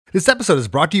This episode is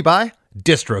brought to you by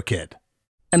DistroKid.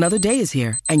 Another day is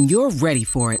here, and you're ready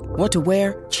for it. What to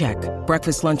wear? Check.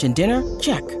 Breakfast, lunch, and dinner?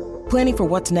 Check. Planning for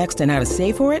what's next and how to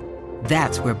save for it?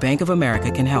 That's where Bank of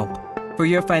America can help. For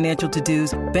your financial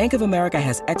to-dos, Bank of America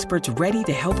has experts ready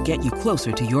to help get you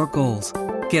closer to your goals.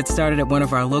 Get started at one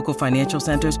of our local financial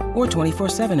centers or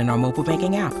 24/7 in our mobile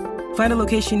banking app. Find a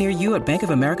location near you at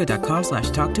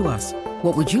bankofamerica.com/talktous.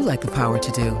 What would you like the power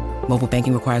to do? Mobile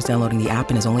banking requires downloading the app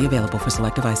and is only available for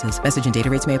select devices. Message and data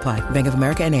rates may apply. Bank of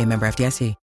America N.A., member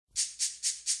FDIC.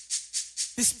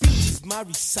 This speech is my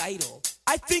recital.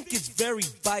 I think it's very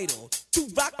vital to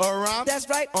rock around. That's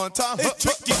right. On time. It's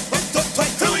tricky.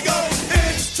 Here we go.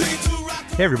 It's tricky to rock.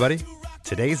 Hey everybody,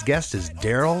 today's guest is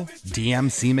Darryl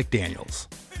DMC McDaniels,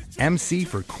 MC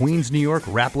for Queens, New York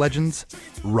rap legends,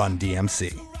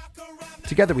 Run-DMC.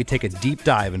 Together we take a deep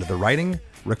dive into the writing,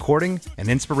 recording, and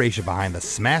inspiration behind the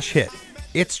smash hit,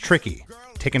 It's Tricky,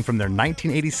 taken from their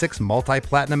 1986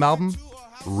 multi-platinum album,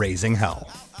 Raising Hell.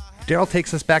 Darryl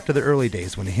takes us back to the early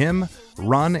days when him,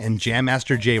 Run, and Jam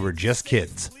Master Jay were just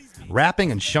kids,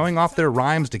 rapping and showing off their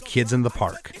rhymes to kids in the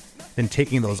park, then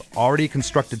taking those already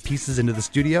constructed pieces into the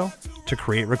studio to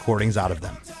create recordings out of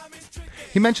them.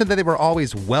 He mentioned that they were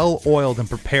always well-oiled and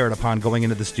prepared upon going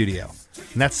into the studio,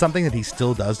 and that's something that he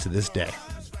still does to this day.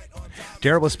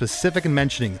 Darryl was specific in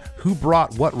mentioning who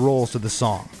brought what roles to the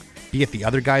song, be it the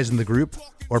other guys in the group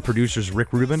or producers Rick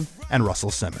Rubin and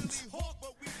Russell Simmons.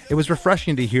 It was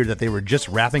refreshing to hear that they were just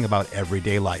rapping about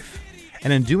everyday life,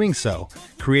 and in doing so,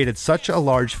 created such a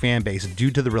large fan base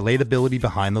due to the relatability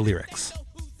behind the lyrics.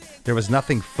 There was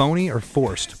nothing phony or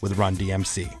forced with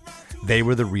Run-DMC. They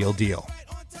were the real deal.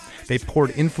 They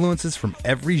poured influences from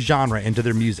every genre into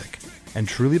their music, and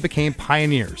truly became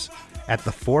pioneers at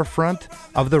the forefront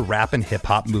of the rap and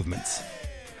hip-hop movements.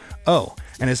 Oh,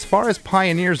 and as far as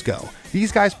pioneers go,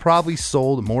 these guys probably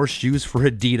sold more shoes for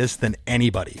Adidas than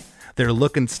anybody. Their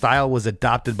look and style was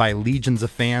adopted by legions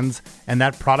of fans, and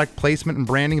that product placement and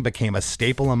branding became a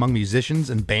staple among musicians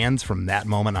and bands from that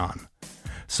moment on.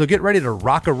 So get ready to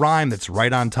rock a rhyme that's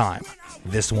right on time.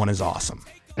 This one is awesome.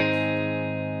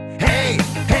 Hey,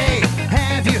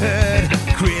 have you heard?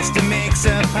 Krista makes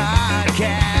a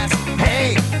podcast.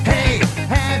 Hey,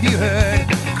 have you heard?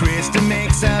 Krista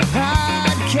makes a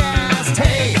podcast.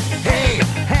 Hey,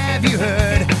 have you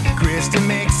heard? Krista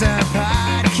makes a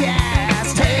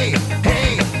podcast. Hey,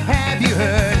 have you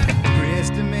heard?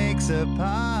 Krista makes a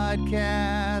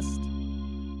podcast.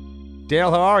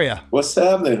 Darryl, how are you? What's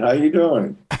happening? How you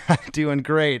doing? Doing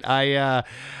great.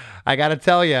 I got to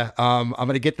tell you, I'm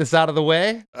going to get this out of the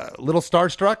way. A little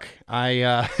starstruck.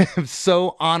 I am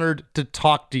so honored to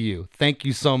talk to you. Thank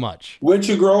you so much. Where'd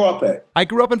you grow up at? I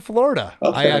grew up in Florida.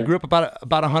 Okay. I grew up about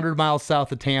 100 miles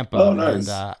south of Tampa. Oh, nice.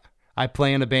 And I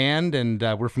play in a band, and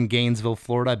we're from Gainesville,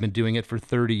 Florida. I've been doing it for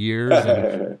 30 years.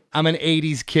 And I'm an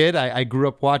 80s kid. I grew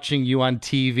up watching you on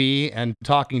TV, and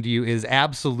talking to you is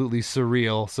absolutely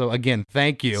surreal. So again,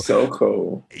 thank you. So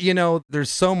cool. You know, there's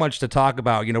so much to talk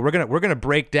about. You know, we're gonna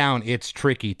break down It's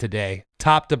Tricky today,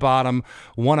 top to bottom,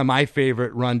 one of my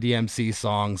favorite Run-DMC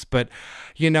songs. But,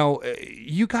 you know,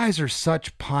 you guys are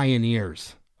such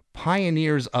pioneers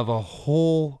of a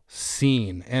whole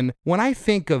scene. And when I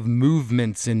think of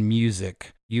movements in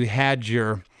music, you had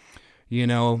your, you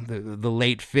know, the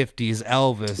late 50s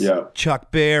Elvis, Yeah.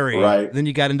 Chuck Berry. Right. Then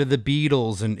you got into the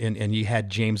Beatles, and you had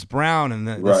James Brown, and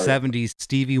the Right. 70s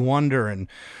Stevie Wonder, and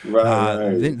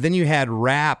Right. then you had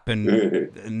rap, and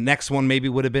the next one maybe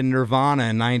would have been Nirvana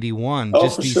in 91. Oh,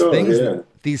 Just for these sure, things, yeah.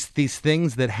 these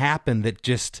things that happen that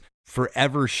just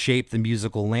forever shape the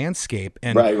musical landscape.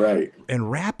 And Right. and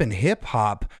rap and hip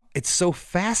hop, it's so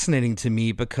fascinating to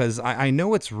me because I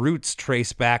know its roots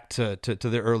trace back to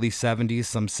the early 70s.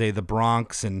 Some say the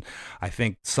Bronx, and I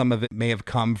think some of it may have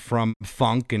come from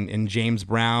funk and James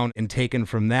Brown and taken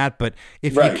from that. But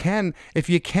if Right.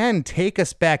 you can take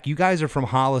us back, you guys are from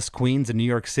Hollis, Queens, in New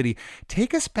York City.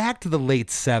 Take us back to the late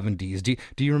 70s. Do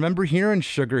you remember hearing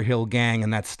Sugar Hill Gang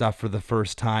and that stuff for the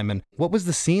first time? And what was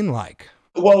the scene like?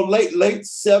 Well, late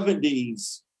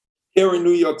 70s here in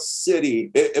New York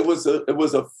City, it was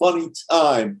a funny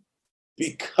time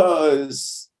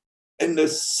because in the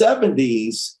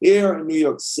 70s here in New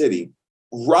York City,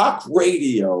 rock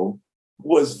radio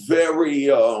was very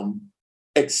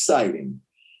exciting.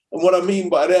 And what I mean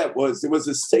by that was there was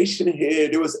a station here,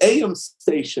 there was AM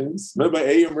stations. Remember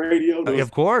AM radio?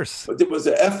 Of course. But there was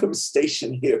an FM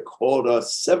station here called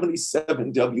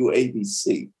 77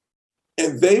 WABC.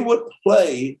 And they would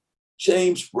play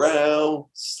James Brown,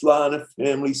 Sly and the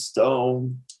Family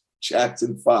Stone,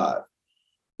 Jackson 5.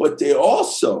 But they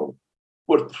also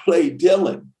would play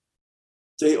Dylan.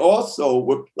 They also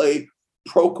would play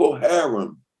Procol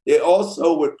Harum, They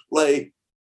also would play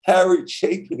Harry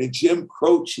Chapin and Jim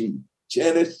Croce,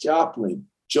 Janis Joplin,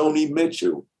 Joni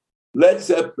Mitchell, Led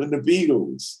Zeppelin, the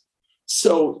Beatles.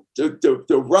 So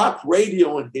the rock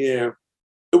radio in here,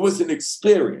 it was an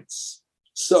experience.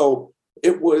 So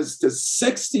it was the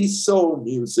 60s soul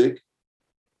music,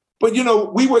 but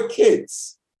we were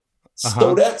kids.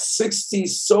 So that 60s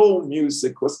soul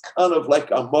music was kind of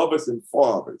like our mothers and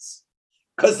fathers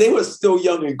because they were still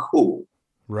young and cool.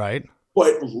 Right.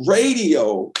 But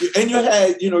radio, and you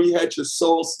had your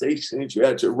soul stations, you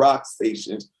had your rock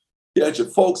stations, you had your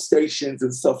folk stations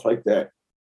and stuff like that.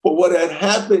 But what had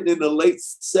happened in the late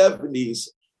 70s,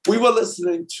 we were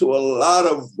listening to a lot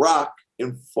of rock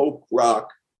and folk rock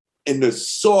and the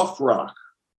soft rock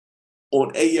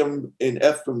on AM and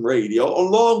FM radio,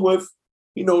 along with,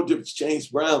 the James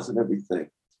Browns and everything.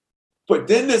 But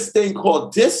then this thing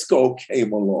called disco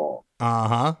came along.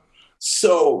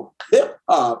 So hip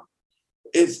hop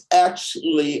is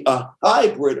actually a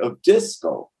hybrid of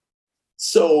disco.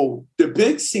 So the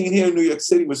big scene here in New York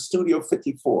City was Studio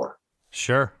 54.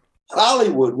 Sure.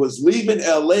 Hollywood was leaving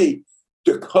LA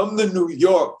to come to New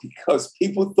York because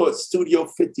people thought Studio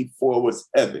 54 was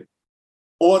heaven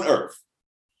on earth.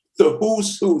 The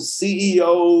who's who,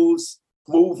 CEOs,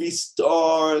 movie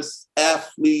stars,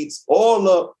 athletes, all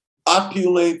the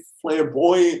opulent,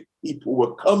 flamboyant people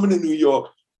were coming to New York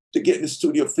to get in the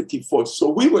Studio 54. So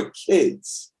we were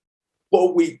kids,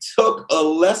 but we took a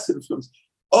lesson from,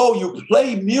 you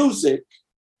play music,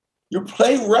 you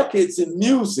play records and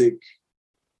music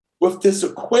with this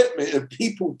equipment and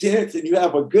people dance and you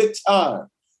have a good time.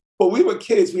 But we were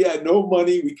kids, we had no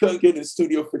money, we couldn't get in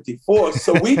Studio 54.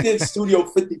 So we did Studio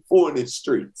 54 in the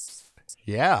streets.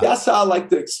 Yeah. That's how I like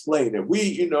to explain it.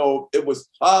 It was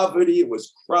poverty, it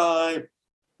was crime.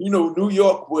 New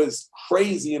York was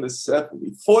crazy in the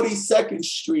 70s. 42nd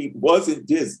Street wasn't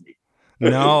Disney.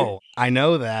 No, I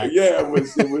know that. Yeah, it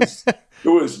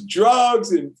was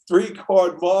drugs and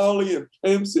 3-card Molly and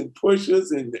pimps and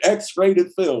pushers and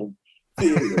X-rated film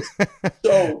theaters.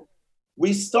 So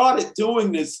we started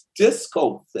doing this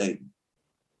disco thing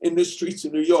in the streets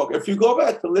of New York. If you go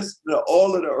back to listen to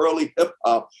all of the early hip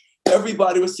hop,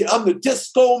 everybody would say, I'm the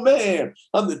disco man.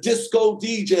 I'm the disco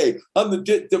DJ.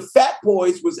 The Fat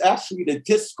Boys was actually the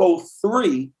Disco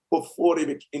 3 before they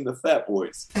became the Fat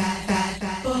Boys.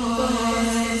 Fat Boys.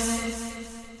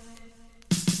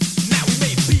 Now we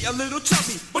may be a little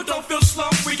chubby, but don't feel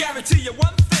slumped. We guarantee you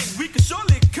one thing, we can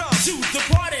surely come to the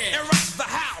party and rock the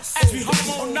house. As we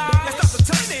harmonize and start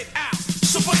to turn it out.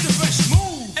 So put the fresh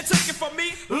move and take it from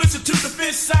me. Listen to the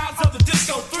fifth sounds of the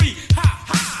Disco 3. Ha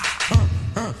ha.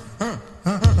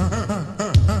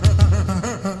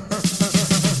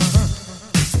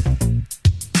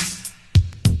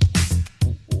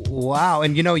 Wow.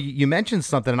 And you mentioned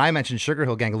something, and I mentioned Sugar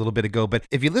Hill Gang a little bit ago, but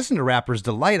if you listen to Rapper's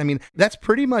Delight, that's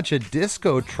pretty much a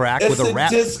disco track with a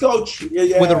rap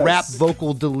with a rap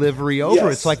vocal delivery over.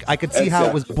 Yes. It's like I could see how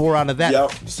it was born out of that.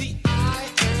 Yep. See, I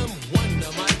am Wonder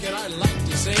Mike, and I like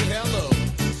to say hello.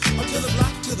 Up to the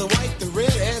black, to the white, the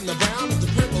red, and the brown, the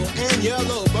purple, and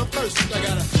yellow. But first, I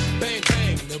gotta bang,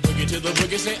 bang, the boogie to the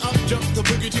boogie. Say up, jump the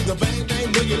boogie to the bang,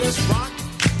 bang, boogie. Let's rock.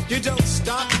 You don't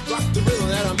stop, rock the rhythm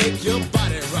that'll make your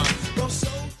body rock.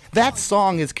 That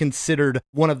song is considered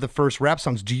one of the first rap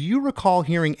songs. Do you recall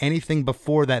hearing anything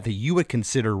before that you would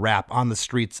consider rap on the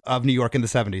streets of New York in the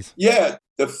 70s? Yeah,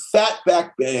 the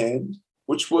Fatback Band,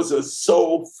 which was a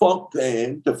soul funk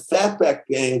band, the Fatback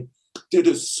Band did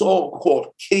a song called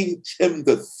King Tim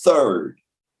the Third.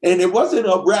 And it wasn't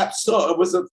a rap song. It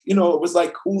was it was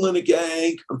like Kool and the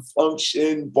Gang,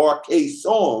 Function, Bar-K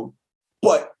song.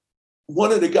 But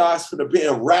one of the guys from the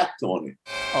band rapped on it.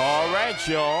 All right,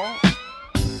 y'all.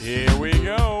 Here we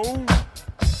go.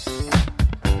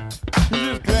 You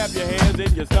just clap your hands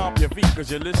and you stomp your feet, cause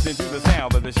you're listening to the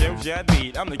sound of the show shot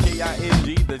beat. I'm the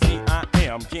K-I-N-G, the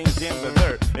T-I-M, King Tim the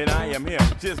Third, and I am him,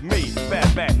 just me,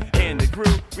 Fatback, and the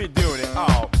crew. We're doing it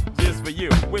all just for you.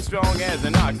 We're strong as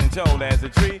an ox and tall as a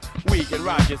tree. We can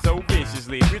rock you so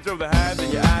viciously. We throw the highs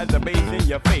in your eyes, the bass in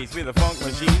your face. We're the funk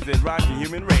machines that rock the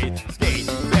human race. Skate,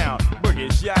 down,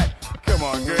 boogie, shot. Come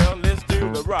on, girl, let's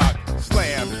do the rock.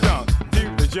 Slam, dunk,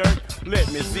 do the jerk.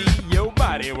 Let me see your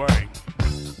body work.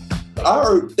 I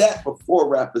heard that before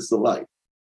Rapper's Delight. It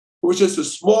was just a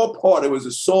small part. It was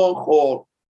a song called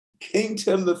King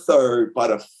Tim the Third by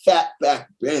the Fatback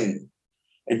Band.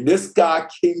 And this guy,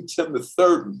 King Tim the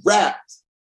Third, rapped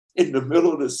in the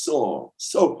middle of the song.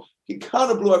 So he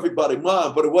kind of blew everybody's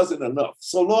mind, but it wasn't enough.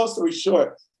 So long story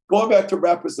short, going back to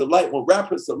Rapper's Delight, when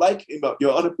Rapper's Delight came out,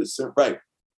 you're 100% right.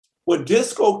 When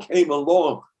disco came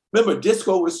along, remember,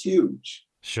 disco was huge.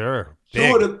 Sure.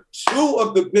 big. Two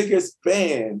of the biggest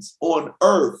bands on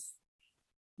earth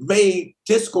made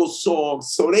disco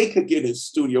songs so they could get in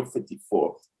Studio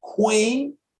 54.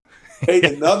 Queen made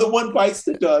Another One Bites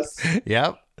the Dust.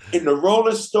 Yep. And the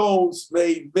Rolling Stones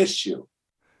made Miss You.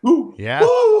 Ooh, Yeah.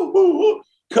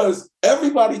 Because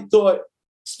everybody thought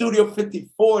Studio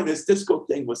 54 and this disco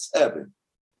thing was heaven.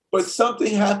 But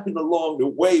something happened along the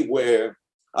way where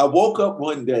I woke up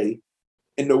one day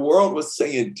and the world was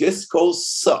saying disco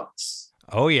sucks.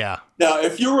 Oh, yeah. Now,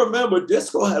 if you remember,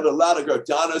 disco had a lot of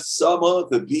Donna Summer,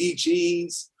 the Bee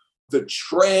Gees, the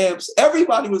Tramps.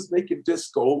 Everybody was making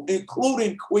disco,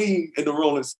 including Queen and the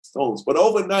Rolling Stones. But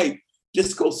overnight,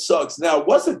 disco sucks. Now, it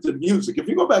wasn't the music. If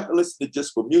you go back and listen to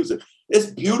disco music, it's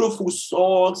beautiful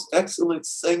songs, excellent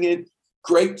singing,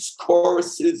 great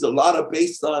choruses, a lot of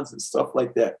bass lines and stuff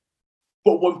like that.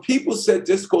 But when people said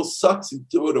disco sucks and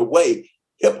threw it away,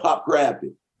 hip hop grabbed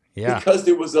it. Yeah. Because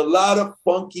there was a lot of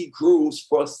funky grooves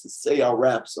for us to say our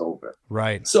raps over.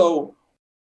 Right. So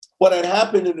what had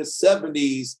happened in the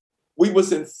 70s, we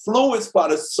was influenced by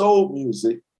the soul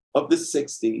music of the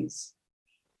 60s.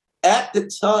 At the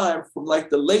time, from like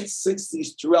the late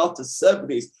 60s throughout the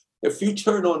 70s, if you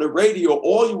turned on the radio,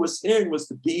 all you was hearing was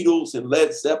the Beatles and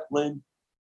Led Zeppelin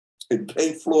and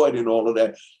Pink Floyd and all of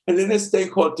that. And then this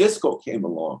thing called disco came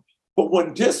along. But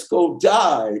when disco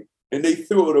died and they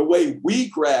threw it away, we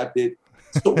grabbed it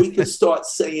so we could start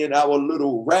saying our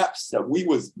little raps that we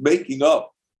was making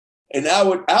up. And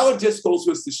our discos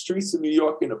was the streets of New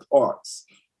York and the parks.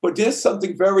 But then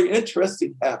something very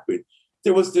interesting happened.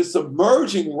 There was this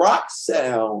emerging rock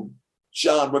sound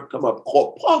genre come up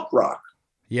called punk rock.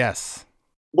 Yes.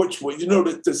 Which was,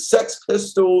 the Sex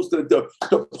Pistols, the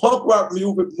punk rock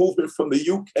movement from the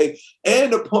UK,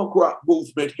 and the punk rock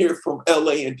movement here from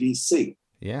LA and DC.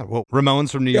 Yeah, well, Ramones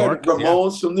from New York.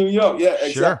 Ramones from New York, yeah,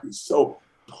 exactly. Sure. So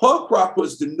punk rock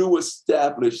was the new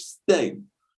established thing.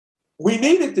 We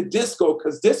needed the disco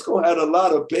because disco had a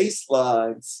lot of bass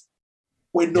lines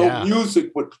when no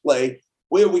music would play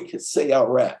where we could say our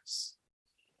raps.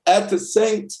 At the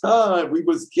same time, we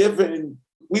was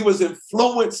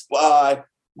influenced by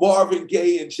Marvin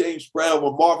Gaye and James Brown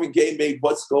when Marvin Gaye made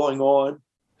What's Going On.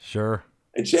 Sure.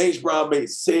 And James Brown made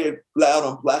Say It Loud,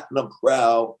 I'm Black and I'm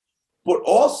Proud. But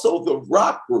also the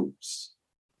rock groups,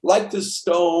 like the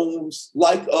Stones,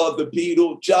 like the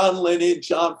Beatles, John Lennon,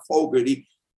 John Fogerty,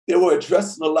 they were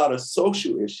addressing a lot of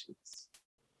social issues.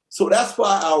 So that's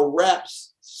why our raps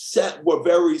were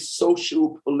very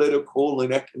social, political,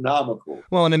 and economical.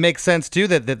 Well, and it makes sense, too,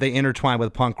 that they intertwine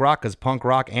with punk rock, because punk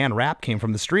rock and rap came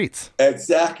from the streets.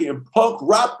 Exactly. And punk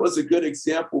rock was a good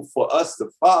example for us to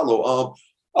follow.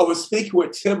 I was speaking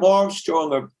with Tim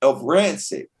Armstrong of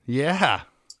Rancid. Yeah.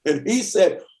 And he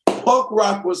said punk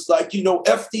rock was like,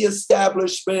 F the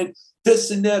establishment,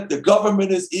 this and that, the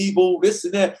government is evil, this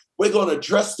and that. We're going to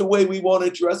dress the way we want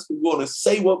to dress. We're going to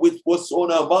say what's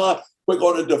on our mind. We're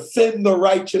going to defend the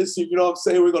righteous. You know what I'm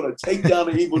saying? We're going to take down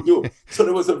the evildoer. So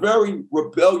there was a very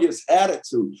rebellious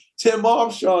attitude. Tim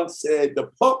Armstrong said the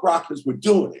punk rockers were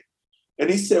doing it. And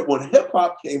he said when hip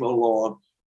hop came along,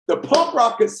 the punk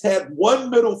rockers had one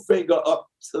middle finger up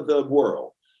to the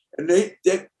world. And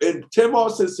and Tim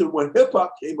Armstrong said when hip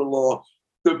hop came along,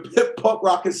 the hip punk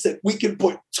rockers said we can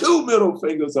put two middle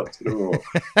fingers up to the world.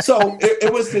 So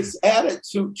it was this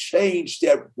attitude change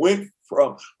that went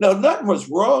from, now nothing was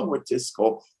wrong with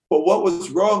disco, but what was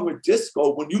wrong with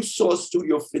disco, when you saw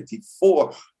Studio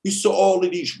 54, you saw all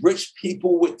of these rich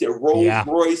people with their Rolls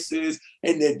Royces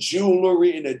and their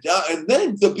jewelry and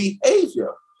then the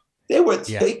behavior. They were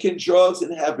taking drugs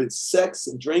and having sex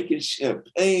and drinking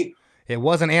champagne. It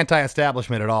wasn't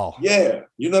anti-establishment at all. Yeah,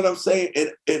 you know what I'm saying?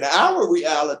 And our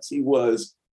reality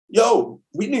was,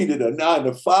 we needed a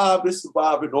 9-to-5 to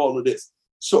survive and all of this.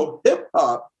 So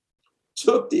hip-hop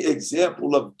took the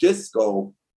example of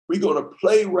disco. We're going to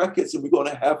play records and we're going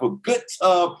to have a good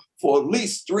time for at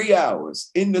least 3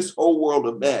 hours in this whole world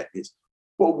of madness.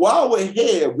 But while we're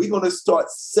here, we're going to start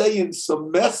saying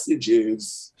some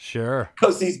messages. Sure.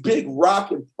 Because these big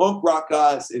rock and punk rock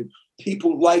guys and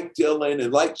people like Dylan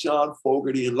and like John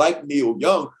Fogerty and like Neil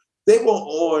Young, they were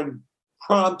on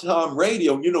primetime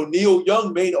radio. Neil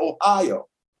Young made Ohio.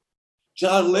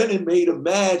 John Lennon made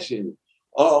Imagine.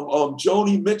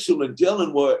 Joni Mitchell and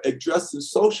Dylan were addressing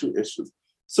social issues.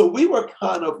 So we were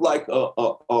kind of like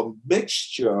a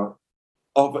mixture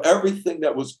of everything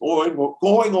that was going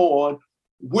on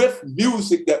with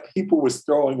music that people was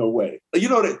throwing away. You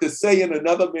know that the saying,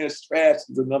 another man's trash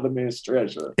is another man's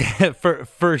treasure.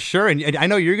 for sure. And I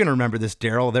know you're going to remember this,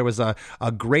 Darryl. There was a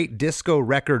great disco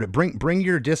record. Bring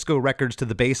your disco records to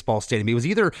the baseball stadium. It was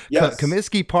either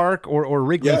Comiskey Park or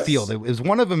Wrigley Field. It was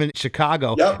one of them in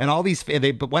Chicago. Yep. And all these,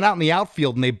 they went out in the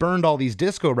outfield and they burned all these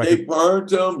disco records. They burned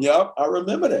them. Yep. I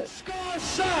remember that. Disco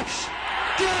sucks.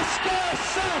 Disco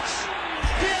sucks.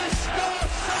 Disco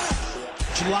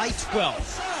sucks. July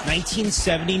 12th,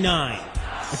 1979.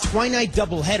 A twilight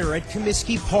doubleheader at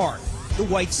Comiskey Park. The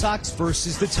White Sox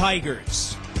versus the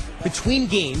Tigers. Between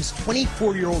games,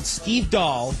 24-year-old Steve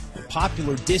Dahl, a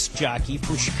popular disc jockey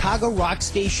for Chicago rock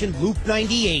station Loop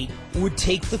 98, would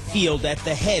take the field at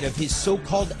the head of his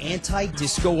so-called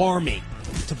anti-disco army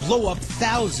to blow up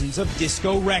thousands of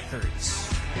disco records.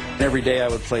 Every day I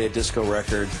would play a disco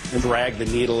record and drag the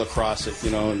needle across it,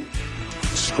 and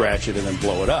scratch it and then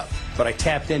blow it up. But I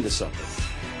tapped into something.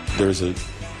 There's an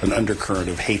undercurrent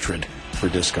of hatred for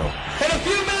disco. In a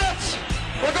few minutes,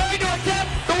 we're going to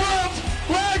attempt the world's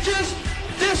largest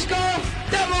disco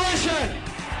demolition.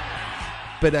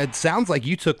 But it sounds like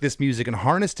you took this music and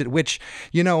harnessed it, which,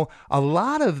 a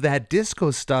lot of that disco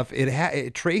stuff,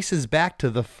 it traces back to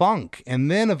the funk.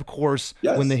 And then, of course,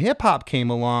 when the hip hop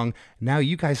came along, now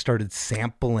you guys started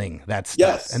sampling that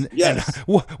stuff. And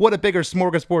what a bigger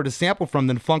smorgasbord to sample from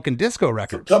than funk and disco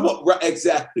records. Come on, right,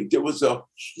 exactly. There was a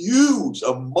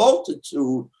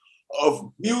multitude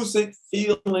of music,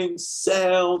 feelings,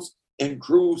 sounds, and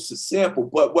grooves to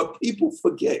sample. But what people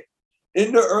forget,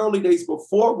 in the early days,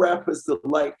 before Rapper's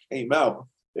Delight came out,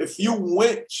 if you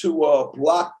went to a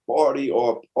block party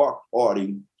or a park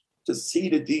party to see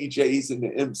the DJs and the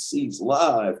MCs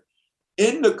live,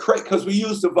 in the crate, because we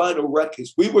used the vinyl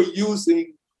records, we were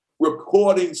using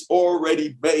recordings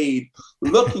already made,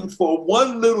 looking for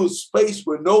one little space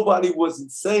where nobody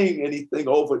wasn't saying anything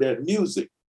over that music.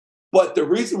 But the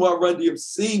reason why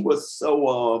Run-DMC was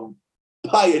so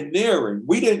pioneering,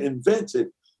 we didn't invent it,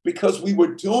 because we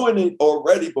were doing it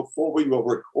already before we were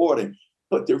recording.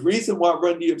 But the reason why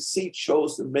Run-DMC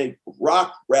chose to make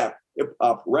rock, rap,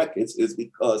 hip-hop records is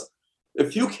because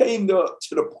if you came to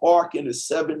the park in the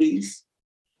 70s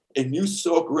and you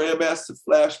saw Grandmaster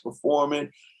Flash performing,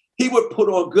 he would put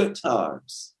on Good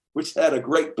Times, which had a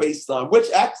great bass line, which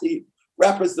actually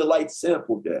Rapper's Delight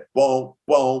sampled that. Boom,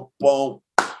 boom, boom,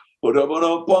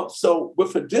 boom, boom. So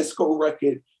with a disco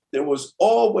record, there was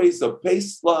always a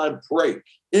bass line break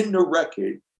in the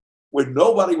record when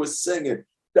nobody was singing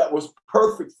that was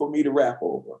perfect for me to rap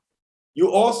over.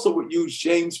 You also would use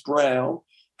James Brown,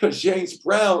 because James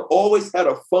Brown always had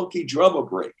a funky drummer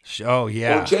break. Oh,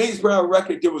 yeah. On James Brown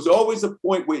record, there was always a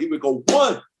point where he would go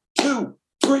 1, 2,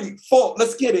 3, 4,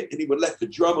 let's get it. And he would let the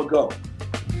drummer go.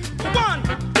 1,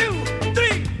 2,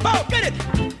 3, 4, get it.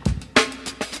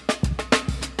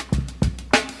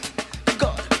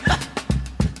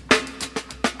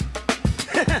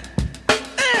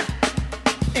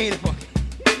 Ain't it funky?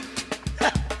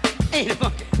 Ain't it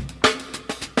funky?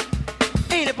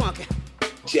 Ain't it funky?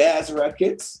 Jazz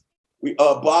records. We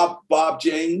Bob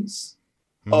James.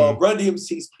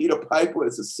 Run-DMC's Peter Piper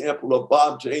is a sample of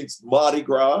Bob James' Mardi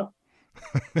Gras.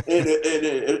 and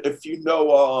if you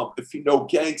know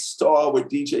Gangstar with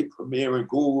DJ Premier and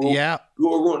Guru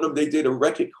and them, they did a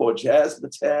record called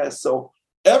Jazzmatazz. So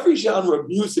every genre of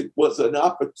music was an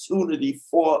opportunity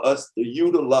for us to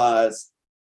utilize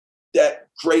that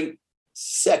great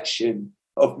section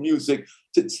of music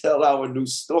to tell our new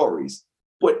stories.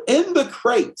 But in the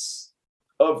crates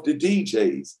of the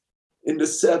DJs in the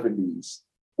 70s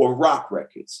were rock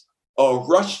records.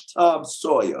 Rush Tom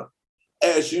Sawyer.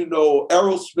 As you know,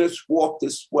 Aerosmith's Walk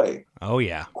This Way. Oh,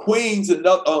 yeah. Queen's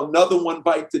another one,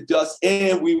 Bite the Dust,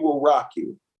 and We Will Rock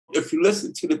You. If you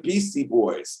listen to the Beastie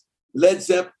Boys, Led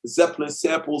Zeppelin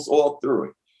samples all through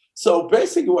it. So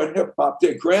basically what hip-hop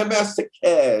did, Grandmaster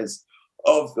Caz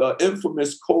of the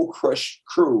infamous Cold Crush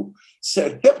crew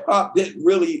said hip-hop didn't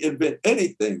really invent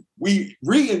anything. We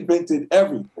reinvented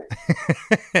everything.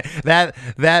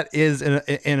 that is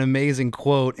an amazing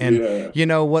quote. And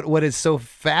what is so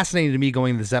fascinating to me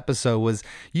going to this episode was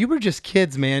you were just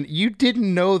kids, man. You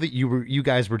didn't know that you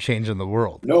guys were changing the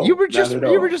world. No, you were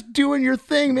just doing your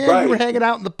thing, man. Right. You were hanging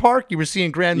out in the park. You were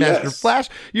seeing Grandmaster Flash.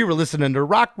 You were listening to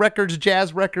rock records,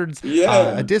 jazz records,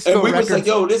 disco and we records. Was like,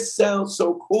 yo, this sounds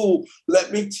so cool.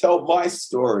 Let me tell my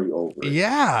story over it.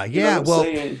 Yeah. You know well,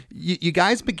 you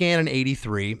guys began in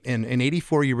 83, and in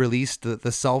 84 you released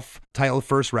the self titled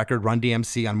first record,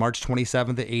 Run-DMC, on March 27th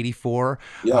of 84.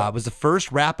 Yeah. It was the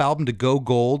first rap album to go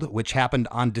gold, which happened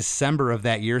on December of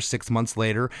that year, 6 months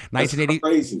later. That's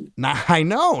crazy. I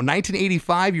know.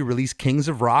 1985, you released Kings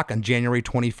of Rock on January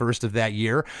 21st of that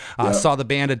year. Saw the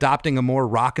band adopting a more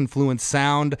rock-influenced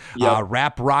sound,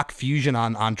 rap rock fusion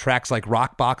on tracks like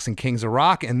Rock Box and Kings of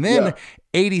Rock. And then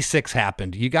 86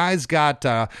 happened. You guys got,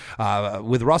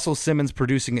 with Russell Simmons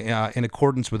producing in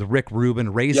accordance with Rick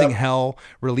Rubin, Raising Hell,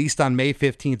 released on May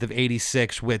 15th of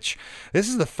 86, which this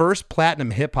is the first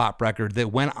platinum hip-hop record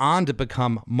that went on to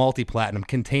become multi-platinum,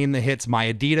 contained the hits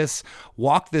My Adidas,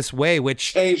 Walk This Way,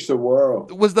 which changed the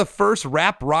world, was the first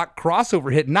rap rock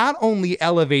crossover hit, not only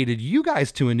elevated you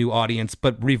guys to a new audience,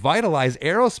 but revitalized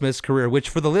Aerosmith's career, which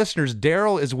for the listeners,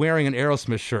 Darryl is wearing an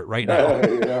Aerosmith shirt right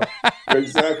now.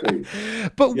 Exactly.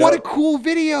 But what a cool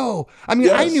video! I mean,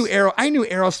 I knew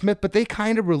Aerosmith, but they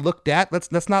kind of were looked at.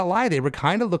 Let's not lie, they were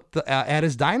kind of looked at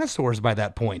as dinosaurs by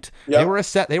that point. They were a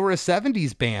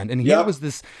 '70s band, and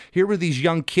here were these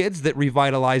young kids that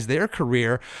revitalized their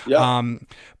career.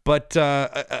 But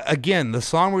again, the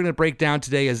song we're going to break down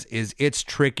today is It's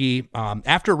Tricky.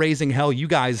 After Raising Hell, you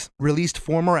guys released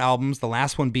 4 more albums, the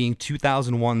last one being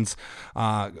 2001's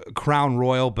Crown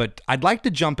Royal. But I'd like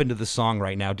to jump into the song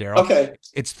right now, Darryl. Okay.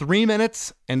 It's 3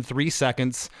 minutes and 3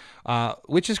 seconds,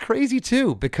 which is crazy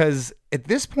too, because at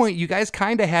this point, you guys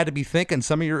kind of had to be thinking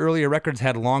some of your earlier records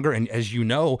had longer. And as you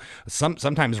know,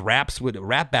 sometimes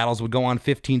rap battles would go on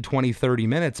 15, 20, 30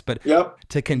 minutes. But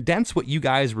to condense what you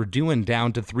guys were doing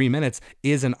down to 3 minutes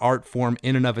is an art form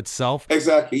in and of itself.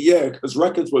 Exactly. Yeah, because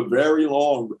records were very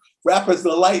long. Rappers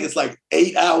Delight is like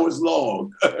 8 hours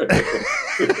long.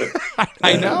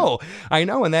 I know.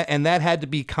 And that had to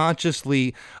be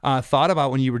consciously thought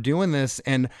about when you were doing this.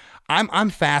 And I'm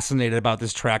fascinated about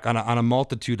this track on a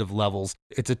multitude of levels.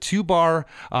 It's a 2-bar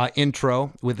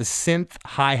intro with a synth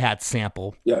hi-hat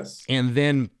sample. Yes. And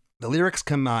then the lyrics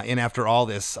come in after all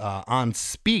this. On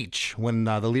Speech, when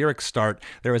the lyrics start,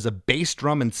 there is a bass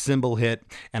drum and cymbal hit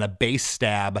and a bass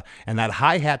stab, and that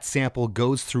hi-hat sample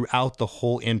goes throughout the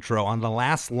whole intro. On the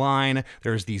last line,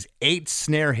 there's these 8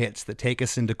 snare hits that take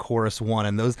us into chorus 1,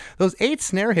 and those 8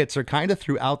 snare hits are kind of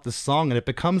throughout the song, and it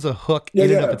becomes a hook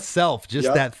in and of itself,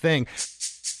 just that thing.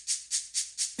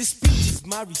 This speech is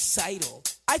my recital.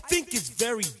 I think it's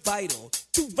very vital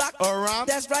to rock around.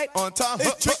 That's right. On time.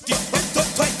 It's tricky.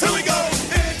 Here we go.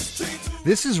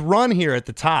 This is Run here at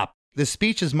the top. This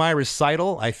speech is my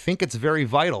recital. I think it's very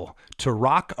vital to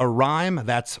rock a rhyme.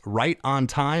 That's right on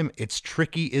time. It's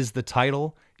tricky is the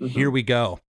title. Here we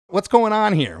go. What's going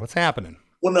on here? What's happening?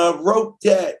 When I wrote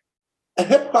that,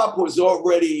 hip hop was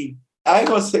already, I ain't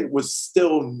gonna say it was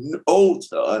still old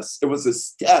to us. It was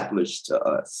established to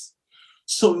us.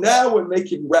 So now we're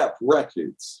making rap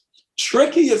records.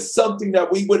 Tricky is something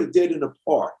that we would have did in the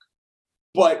park.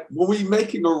 But when we're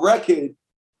making a record,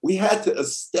 we had to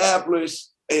establish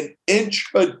an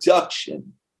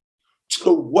introduction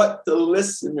to what the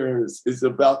listeners is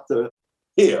about to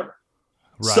hear.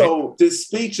 Right. So this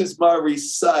speech is my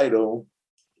recital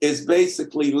is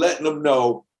basically letting them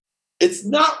know it's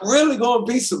not really going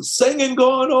to be some singing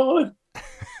going on,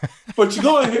 but you're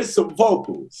going to hear some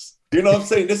vocals. You know what I'm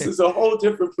saying? This is a whole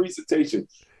different presentation.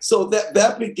 So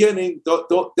that beginning,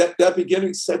 that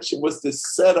beginning section was to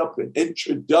set up an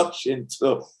introduction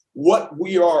to what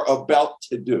we are about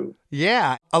to do.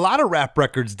 Yeah, a lot of rap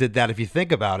records did that if you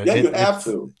think about it. Yeah, you have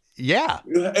to. Yeah.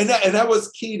 And that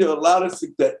was key to a lot of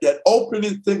that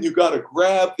opening thing. You got to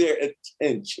grab their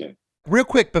attention. Real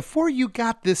quick, before you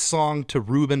got this song to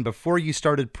Rubin, before you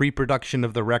started pre-production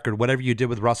of the record, whatever you did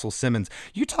with Russell Simmons,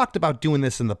 you talked about doing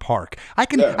this in the park. I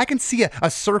can see a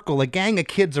circle, a gang of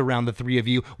kids around the three of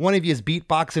you. One of you is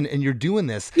beatboxing, and you're doing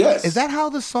this. Yes. Is that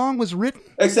how the song was written?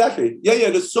 Exactly.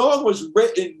 Yeah. The song was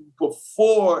written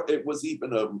before it was even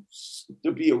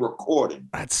to be a recording.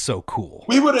 That's so cool.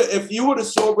 We would have, if you would have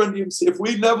saw Run-DMC, if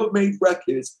we never made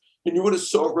records, and you would have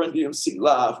saw Run-DMC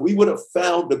live, we would have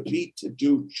found the beat to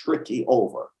do Tricky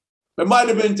over. It might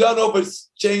have been done over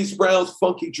James Brown's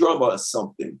Funky Drummer or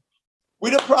something.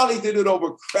 We'd have probably did it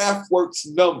over Kraftwerk's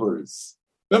Numbers.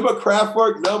 Remember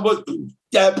Kraftwerk Numbers? Boom,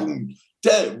 da, boom,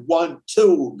 da, 1,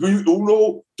 2, 3,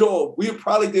 uno, dos. We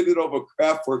probably did it over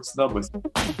Kraftwerk's Numbers.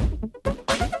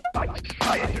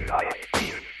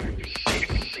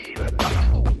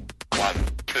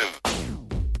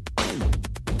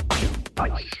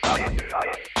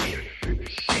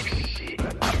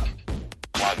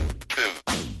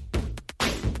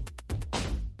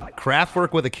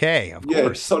 Kraftwerk with a K, of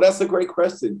course. So that's a great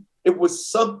question. It was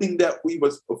something that we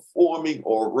was performing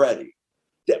already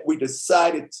that we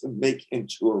decided to make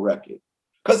into a record.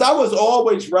 Because I was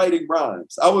always writing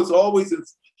rhymes. I was always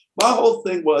My whole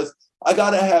thing was I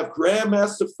got to have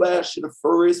Grandmaster Flash and the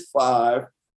Furious 5,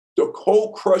 the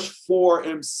Cold Crush 4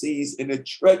 MCs, and the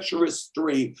Treacherous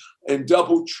 3 and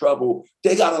Double Trouble.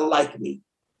 They got to like me.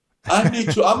 I need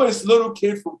to. I'm this little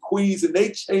kid from Queens, and they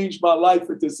changed my life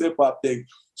with this hip hop thing.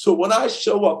 So when I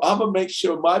show up, I'm going to make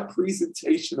sure my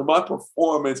presentation and my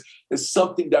performance is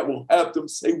something that will have them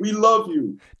say, we love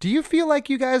you. Do you feel like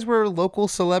you guys were local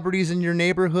celebrities in your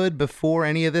neighborhood before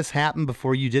any of this happened,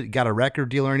 before you got a record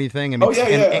deal or anything? I mean,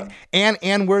 yeah.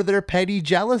 And were there petty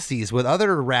jealousies with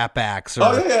other rap acts? Or...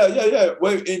 yeah.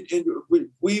 Wait,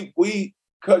 we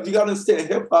because you got to understand,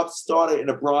 hip hop started in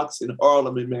the Bronx, in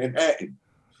Harlem, in Manhattan.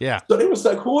 Yeah. So they was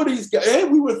like, who are these guys?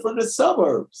 And we were from the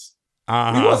suburbs.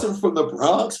 We wasn't from the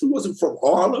Bronx. We wasn't from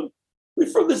Harlem.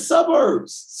 We're from the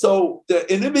suburbs. So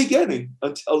in the beginning,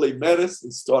 until they met us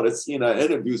and started seeing our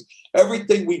interviews,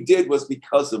 everything we did was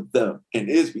because of them and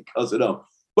is because of them.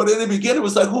 But in the beginning, it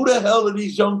was like, who the hell are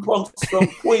these young punks from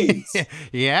Queens?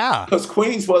 Yeah. Because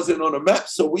Queens wasn't on the map.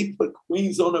 So we put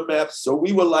Queens on the map. So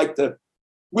we were like the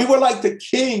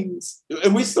kings.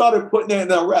 And we started putting that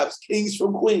in our raps, Kings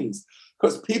from Queens.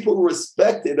 Because people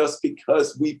respected us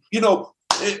because we,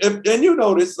 and you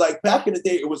notice, like back in the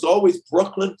day, it was always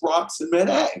Brooklyn, Bronx, and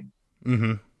Manhattan.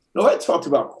 Mm-hmm. I talked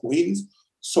about Queens.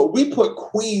 So we put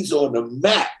Queens on the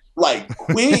map. Like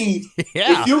Queens,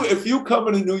 yeah. if you come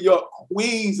into New York,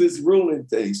 Queens is ruling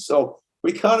things. So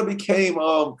we kind of became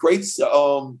great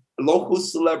local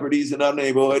celebrities in our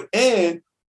neighborhood. And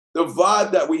the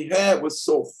vibe that we had was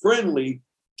so friendly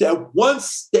that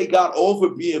once they got over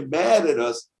being mad at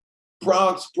us,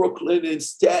 Bronx, Brooklyn, and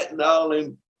Staten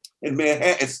Island and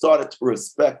Manhattan started to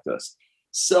respect us.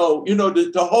 So,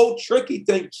 the whole tricky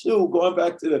thing too, going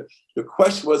back to the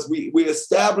question was we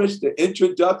established the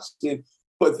introduction,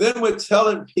 but then we're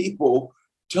telling people,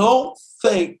 don't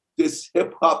think this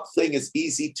hip hop thing is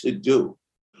easy to do.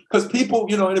 Because people,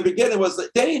 in the beginning was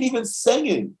like, they ain't even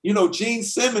singing. Gene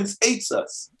Simmons hates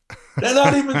us. They're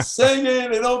not even singing.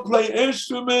 They don't play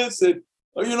instruments. And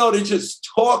they just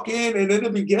talking. And in the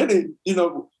beginning, we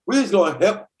was going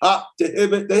hip hop to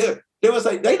hip it to hip. It was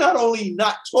like, they not only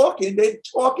not talking, they're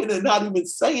talking and not even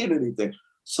saying anything.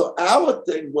 So our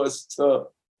thing was to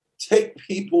take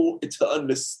people to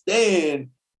understand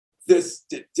this.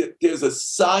 There's a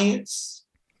science,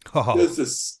 there's a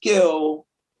skill,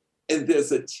 and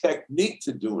there's a technique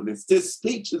to doing this. This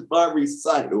speech is my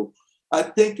recital. I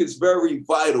think it's very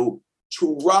vital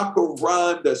to rock a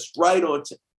rhyme that's right on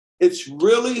time. It's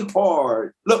really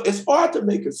hard. Look, it's hard to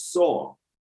make a song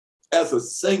as a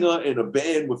singer in a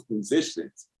band with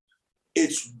musicians.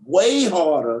 It's way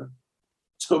harder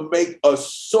to make a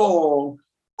song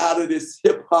out of this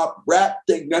hip hop rap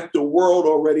thing that the world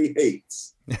already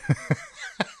hates.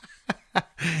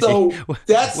 So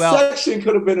that section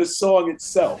could have been a song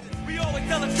itself. We always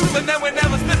tell the truth and then we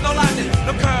never spit no logic.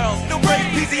 No curls, no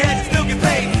braids, easy heads still get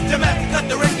paid. Dramatic, cut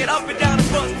the record up and down the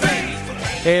front page.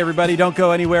 Hey everybody, don't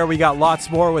go anywhere. We got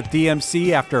lots more with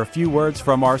DMC after a few words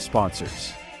from our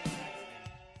sponsors.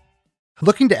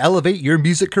 Looking to elevate your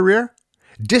music career?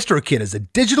 DistroKid is a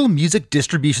digital music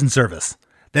distribution service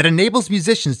that enables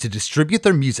musicians to distribute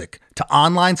their music to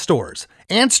online stores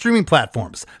and streaming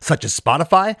platforms such as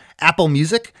Spotify, Apple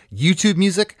Music, YouTube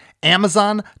Music,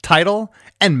 Amazon, Tidal,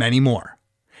 and many more.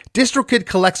 DistroKid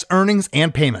collects earnings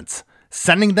and payments,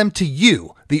 sending them to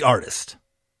you, the artist.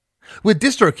 With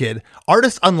DistroKid,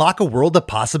 artists unlock a world of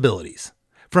possibilities.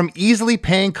 From easily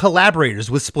paying collaborators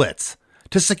with splits,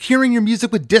 to securing your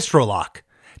music with DistroLock,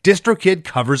 DistroKid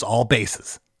covers all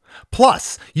bases.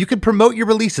 Plus, you can promote your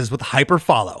releases with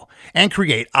Hyperfollow and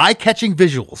create eye-catching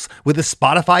visuals with a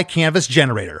Spotify Canvas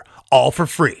generator, all for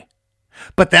free.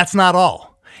 But that's not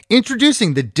all.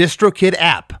 Introducing the DistroKid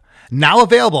app, now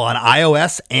available on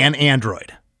iOS and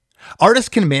Android. Artists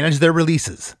can manage their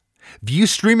releases, view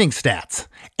streaming stats,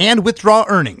 and withdraw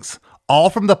earnings, all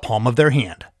from the palm of their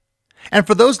hand. And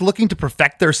for those looking to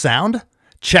perfect their sound,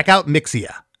 check out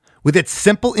Mixia. With its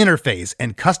simple interface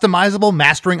and customizable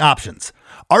mastering options,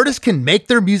 artists can make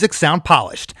their music sound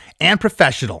polished and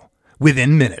professional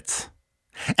within minutes.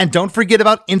 And don't forget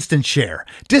about Instant Share,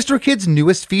 DistroKid's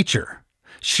newest feature.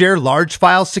 Share large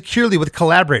files securely with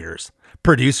collaborators,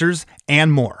 producers,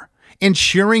 and more,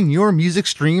 ensuring your music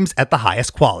streams at the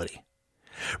highest quality.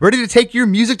 Ready to take your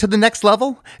music to the next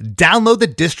level? Download the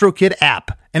DistroKid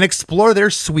app and explore their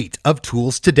suite of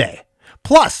tools today.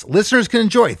 Plus, listeners can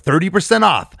enjoy 30%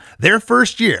 off their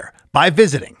first year by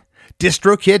visiting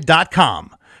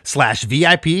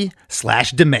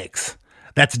distrokid.com/VIP/demakes.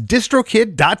 That's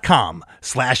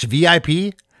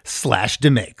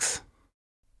distrokid.com/VIP/demakes.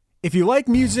 If you like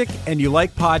music and you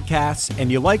like podcasts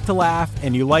and you like to laugh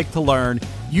and you like to learn,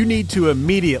 you need to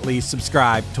immediately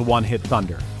subscribe to One Hit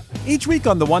Thunder. Each week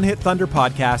on the One Hit Thunder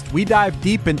podcast, we dive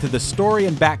deep into the story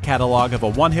and back catalog of a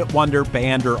one-hit wonder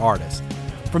band or artist.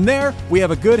 From there, we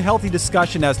have a good, healthy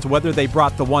discussion as to whether they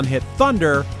brought the one-hit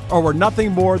thunder or were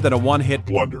nothing more than a one-hit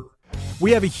wonder.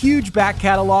 We have a huge back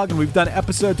catalog, and we've done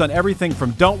episodes on everything from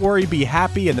Don't Worry, Be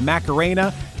Happy and the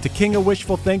Macarena to King of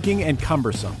Wishful Thinking and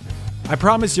Cumbersome. I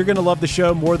promise you're going to love the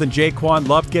show more than Jaquan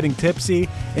loved getting tipsy,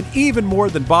 and even more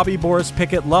than Bobby Boris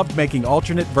Pickett loved making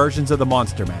alternate versions of the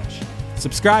Monster Mash.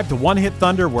 Subscribe to One Hit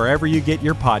Thunder wherever you get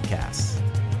your podcasts.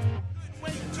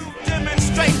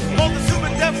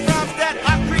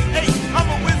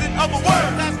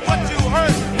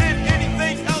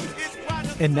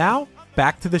 And now,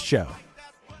 back to the show.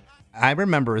 I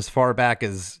remember as far back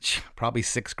as probably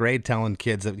 6th grade telling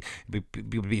kids that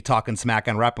we'd be talking smack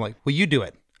on rap. I'm like, well, you do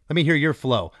it. Let me hear your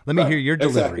flow. Let me hear your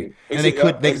delivery.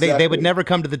 Exactly. And they would never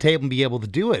come to the table and be able to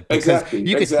do it. Because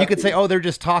you could say, oh, they're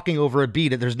just talking over a beat.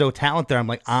 There's no talent there. I'm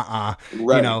like, Right.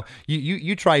 You know,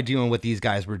 you try doing what these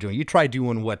guys were doing. You try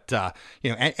doing what,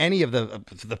 any of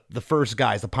the first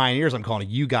guys, the pioneers, I'm calling it,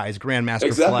 you guys,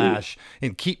 Grandmaster Flash,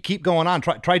 and keep going on.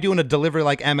 Try doing a delivery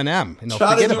like Eminem.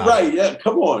 Try to do right. Yeah,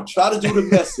 come on. Try to do the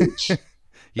message.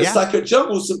 It's like a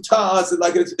jungle sometimes. And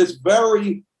like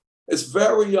it's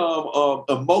very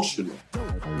emotional.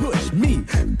 Push me,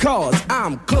 cause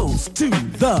I'm close to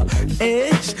the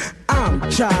edge. I'm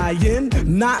trying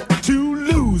not to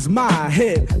lose my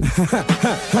head.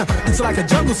 It's like a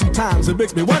jungle sometimes. It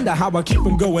makes me wonder how I keep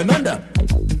from going under.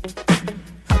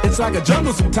 It's like a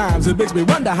jungle sometimes. It makes me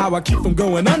wonder how I keep from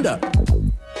going under.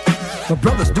 My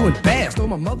brother's doing fast on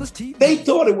my mother's TV. They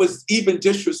thought it was even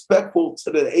disrespectful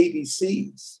to the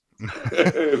ABCs.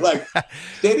 Like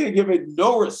they didn't give it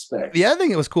no respect. The other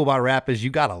thing that was cool about rap is you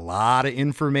got a lot of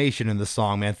information in the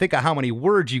song, man. Think of how many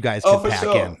words you guys could pack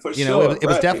in. It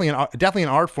was definitely an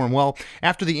art form. Well,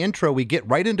 after the intro, we get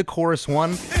right into chorus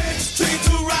 1. It's tricky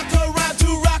to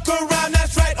rock around.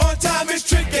 That's right, on time. It's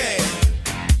tricky.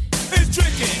 It's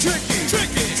tricky. It's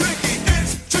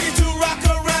tricky to rock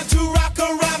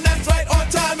around. That's right, on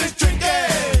time. It's tricky.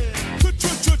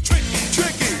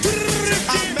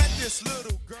 I met this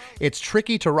little girl. It's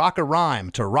tricky to rock a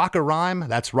rhyme. To rock a rhyme,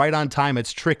 that's right on time.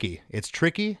 It's tricky. It's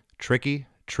tricky.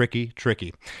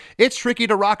 It's tricky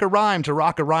to rock a rhyme. To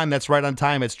rock a rhyme, that's right on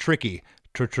time. It's tricky.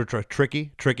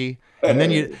 Tricky. And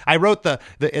then I wrote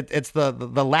it's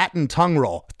the Latin tongue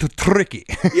roll. Tricky.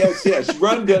 Yes.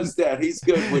 Run does that. He's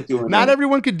good with doing that. Not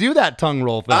everyone could do that tongue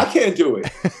roll thing. I can't do it.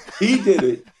 He did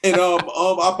it. And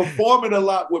I perform it a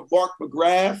lot with Mark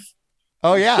McGrath.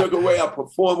 Oh, yeah. Sugar Ray, I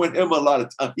perform with him a lot of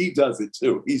times. He does it,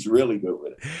 too. He's really good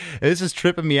with it. This is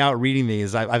tripping me out reading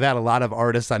these. I've had a lot of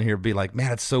artists on here be like,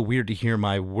 man, it's so weird to hear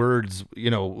my words,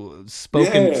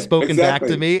 spoken back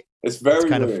to me. It's very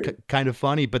kind of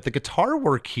funny. But the guitar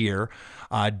work here,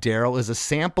 Darryl, is a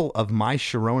sample of My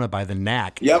Sharona by the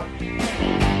Knack. Yep.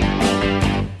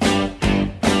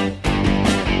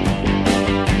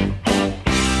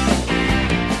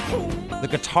 The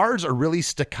guitars are really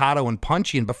staccato and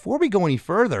punchy. And before we go any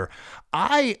further,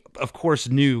 I, of course,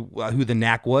 knew who the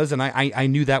Knack was, and I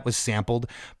knew that was sampled.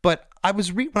 But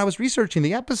when I was researching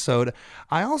the episode,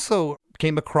 I also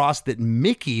came across that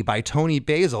Mickey by Tony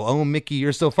Basil. Oh, Mickey,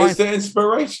 you're so fine. It's the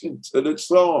inspiration to the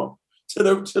song, to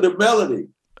the melody.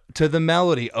 To the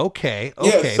melody. Okay.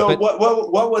 Yeah. So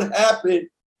what would happen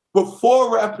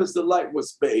before Rappers Delight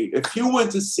was made? If you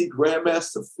went to see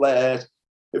Grandmaster Flash,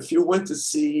 if you went to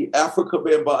see Africa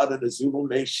Bambaataa, the Zulu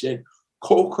Nation,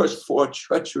 Cold Crush 4,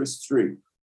 Treacherous 3,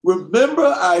 remember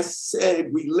I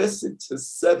said we listened to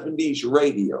 70s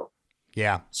radio.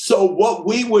 Yeah. So what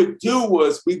we would do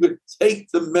was we would take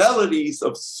the melodies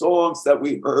of songs that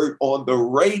we heard on the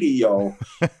radio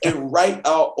and write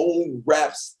our own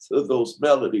raps to those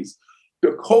melodies.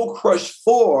 The Cold Crush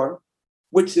 4,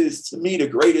 which is to me the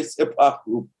greatest hip hop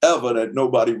group ever that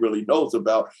nobody really knows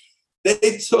about,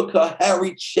 they took a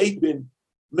Harry Chapin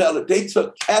melody. They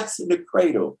took Cats in the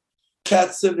Cradle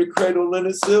and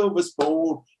a silver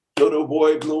spoon. Little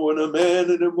boy blue and a man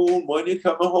in the moon. When you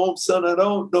coming home, son, I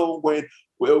don't know when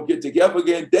we'll get together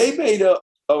again. They made a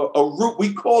route.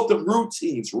 We called them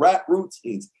routines, rap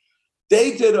routines.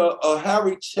 They did a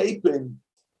Harry Chapin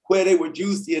where they would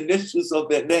use the initials of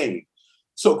their name.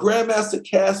 So Grandmaster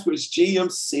Cass was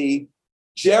GMC.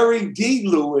 Jerry D.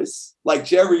 Lewis, like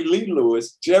Jerry Lee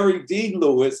Lewis, Jerry D.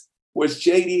 Lewis was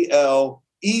JDL.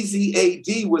 Easy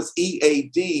AD was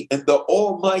EAD. And the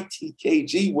almighty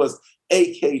KG was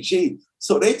AKG.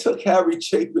 So they took Harry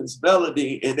Chapin's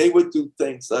melody and they would do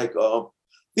things like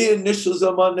The initials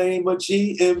of my name are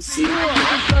GMC. I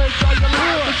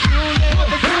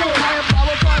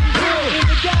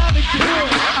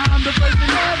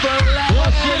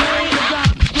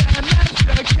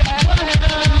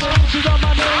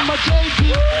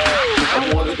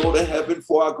want to go to heaven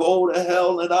before I go to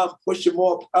hell, and I'm pushing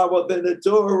more power than a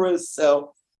Duracell.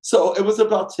 So it was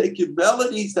about taking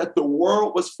melodies that the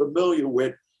world was familiar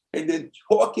with and then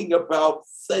talking about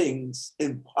things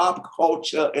in pop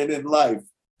culture and in life.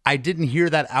 I didn't hear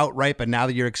that outright, but now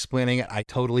that you're explaining it, I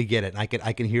totally get it. I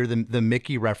can hear the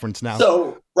Mickey reference now.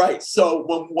 So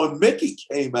when Mickey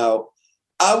came out,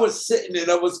 I was sitting and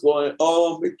I was going,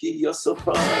 "Oh, Mickey, you're so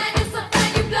fine. You're so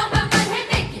fine, you blow my mind.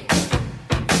 Hey, Mickey.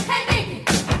 Hey, Mickey.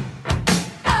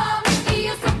 Oh, Mickey,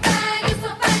 you're so fine, you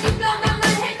blow my mind.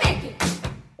 Hey, Mickey.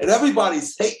 And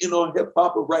everybody's hating on hip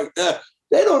hop right now.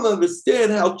 They don't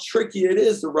understand how tricky it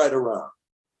is to write a rhyme.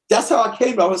 That's how I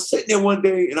came. I was sitting there one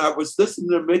day and I was listening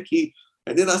to Mickey,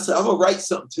 and then I said, I'm gonna write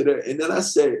something today. And then I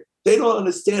said, they don't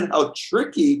understand how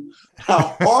tricky,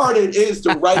 how hard it is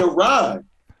to write a rhyme.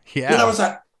 Yeah. And I was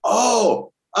like,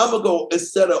 oh, I'm gonna go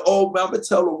instead of, I'm gonna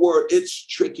tell the word, it's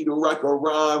tricky to write a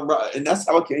rhyme. And that's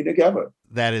how it came together.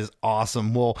 That is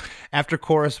awesome. Well, after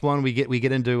chorus one, we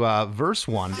get into verse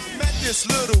one. Met this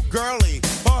little girlie,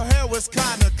 her hair was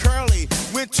kind of curly.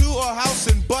 Went to her house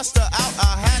and bust her out.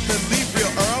 I had to leave real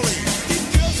early.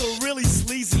 These girls are really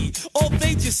sleazy. All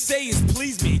they just say is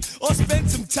please me, or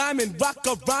spend some time and rock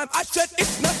a rhyme. I said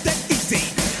it's not that easy.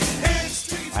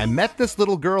 I met this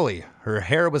little girlie. Her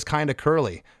hair was kind of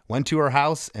curly. Went to her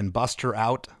house and bust her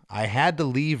out. I had to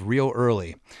leave real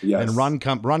early. Yes. And Run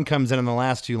comes in the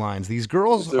last two lines. These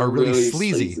girls are really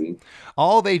sleazy.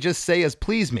 All they just say is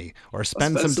please me or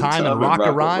spend some time and rock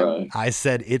a rhyme. I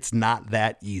said it's not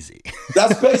that easy.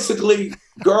 That's basically,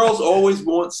 girls always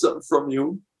want something from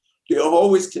you. They're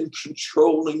always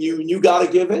controlling you, and you got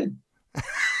to give in.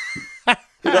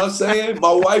 You know what I'm saying?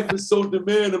 My wife is so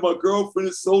demanding, my girlfriend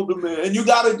is so demanding, and you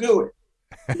got to do it.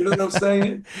 You know what I'm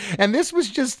saying? And this was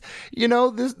just,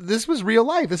 this was real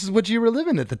life. This is what you were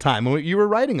living at the time, what you were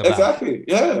writing about. Exactly.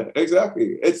 Yeah,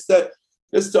 exactly. It's the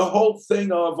whole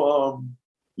thing of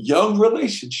young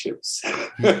relationships.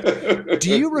 Do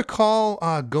you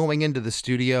recall going into the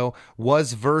studio,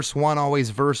 was verse one always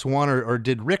verse one, or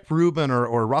did Rick Rubin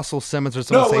or Russell Simmons or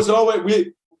someone No, it was always,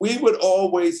 we would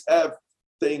always have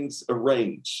things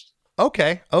arranged.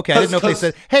 Okay. I didn't know if they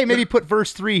said, hey, maybe put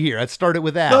verse 3 here. I'd start it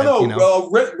with that. No.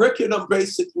 Rick and them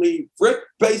Rick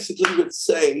basically would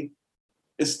say,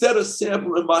 instead of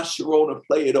sampling my Sharona,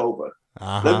 play it over.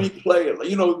 Uh-huh. Let me play it.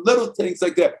 Little things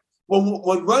like that. When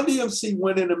Run-DMC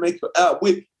went in to make it out,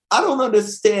 I don't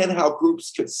understand how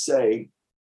groups could say,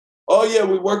 oh yeah,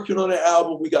 we're working on an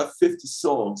album. We got 50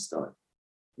 songs done.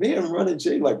 Me and Run and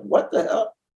Jay, like, what the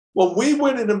hell? When we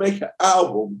went in to make an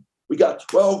album, we got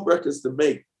 12 records to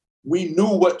make. We knew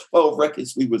what 12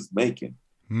 records we was making.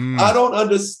 I don't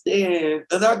understand,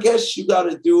 and I guess you got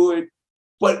to do it,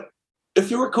 but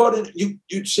if you're recording,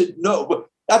 you should know. But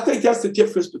I think that's the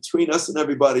difference between us and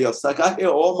everybody else. Like, I hear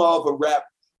all my other rap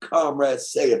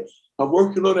comrades say it. I'm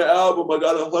working on an album. I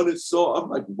got 100 songs. I'm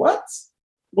like, what?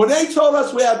 When they told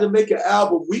us we had to make an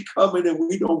album, we come in and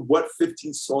we know what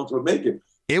 15 songs we're making.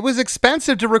 It was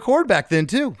expensive to record back then,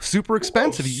 too. Super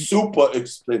expensive. Super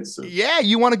expensive. Yeah,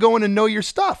 you want to go in and know your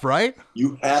stuff, right?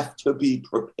 You have to be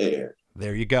prepared.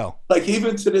 There you go. Like,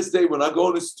 even to this day, when I go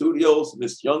in the studios and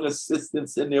there's young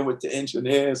assistants in there with the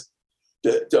engineers,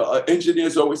 the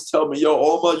engineers always tell me, yo,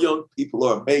 all my young people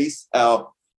are amazed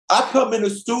how I come in the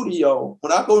studio.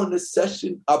 When I go in the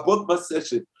session, I book my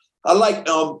session. I like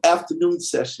afternoon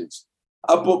sessions.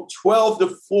 I book 12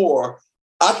 to 4.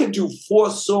 I can do 4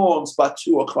 songs by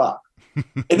 2:00.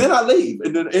 And then I leave,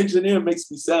 and then the engineer makes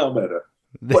me sound better.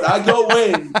 But I go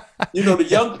in, the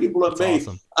young people are made.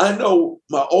 Awesome. I know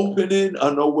my opening, I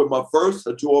know where my verse,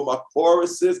 I do all my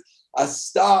choruses. I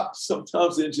stop.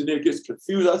 Sometimes the engineer gets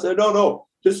confused. I say, no,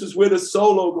 this is where the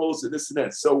solo goes and this and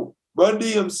that. So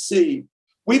Run-DMC,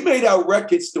 we made our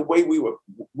records the way we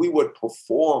would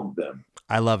perform them.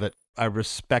 I love it. I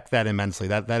respect that immensely.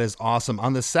 That is awesome.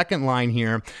 On the second line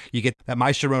here, you get that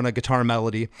My Sharona guitar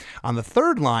melody. On the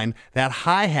third line, that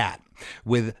hi-hat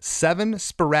with 7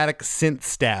 sporadic synth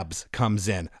stabs comes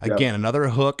in. Again, Another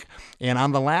hook. And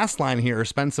on the last line here,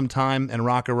 Spend Some Time and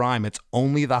Rock a Rhyme, it's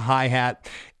only the hi-hat.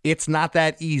 It's not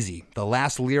that easy. The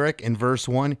last lyric in verse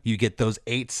 1, you get those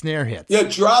 8 snare hits. Yeah,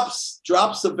 drops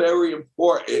are very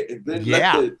important. And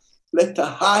then let the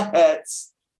hi-hats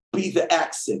be the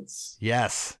accents.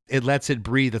 Yes, it lets it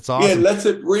breathe. It's awesome. Yeah, it lets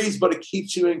it breathe, but it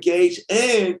keeps you engaged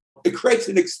and it creates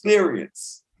an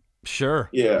experience. Sure.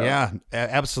 Yeah.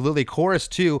 Absolutely. Chorus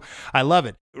 2, I love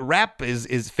it. Rap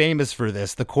is famous for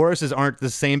this. The choruses aren't the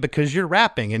same because you're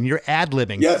rapping and you're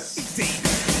ad-libbing. Yes.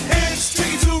 It's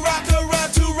tricky to rock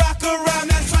around.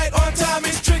 That's right, on time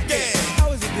is tricky.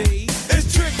 How is it, D?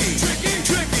 It's tricky.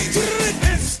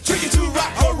 It's tricky to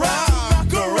rock around.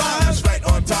 That's right,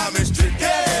 on time is tricky.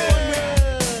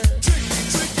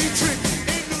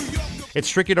 It's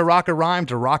tricky to rock a rhyme.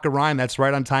 That's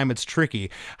right on time. It's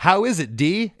tricky. How is it,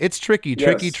 D? It's tricky.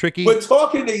 Yes. We're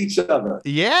talking to each other.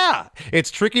 Yeah. It's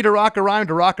tricky to rock a rhyme.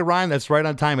 That's right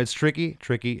on time. It's tricky.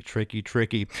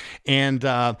 And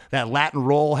that Latin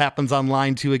roll happens on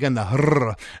line 2 again, the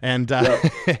hrr. And,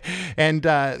 and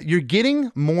you're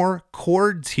getting more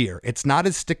chords here. It's not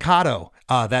as staccato.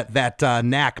 That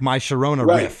knack, My Sharona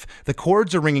riff. The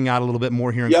chords are ringing out a little bit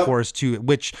more here in chorus 2,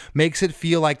 which makes it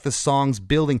feel like the song's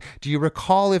building. Do you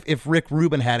recall if Rick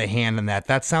Rubin had a hand in that?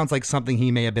 That sounds like something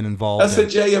he may have been involved in. That's a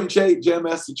Jam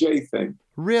Master Jay thing.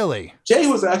 Really? Jay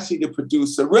was actually the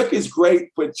producer. Rick is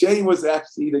great, but Jay was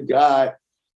actually the guy.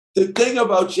 The thing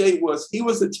about Jay was he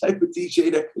was the type of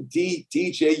DJ that could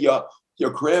DJ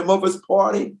your grandmother's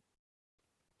party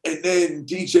and then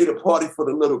DJ the party for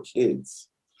the little kids.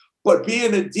 But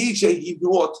being a DJ, he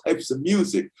knew all types of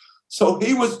music. So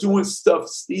he was doing stuff,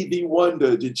 Stevie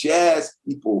Wonder, the jazz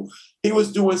people. He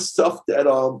was doing stuff that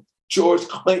George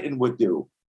Clinton would do.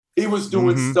 He was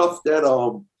doing stuff that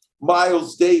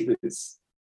Miles Davis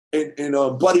and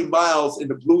Buddy Miles and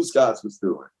the Blues Guys was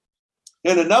doing.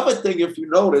 And another thing, if you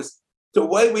notice, the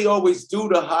way we always do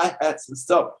the hi-hats and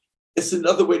stuff, it's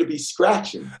another way to be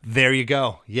scratching. There you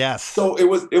go. Yes. So it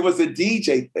was a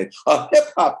DJ thing, a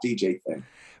hip-hop DJ thing.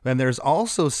 And there's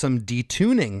also some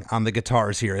detuning on the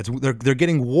guitars here. They're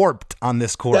getting warped on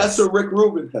this chorus. That's a Rick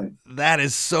Rubin thing. That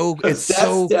is so. It's that's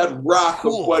so that rock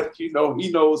cool. Of what he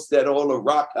knows that all the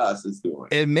rock house is doing.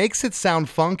 It makes it sound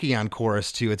funky on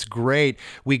chorus 2. It's great.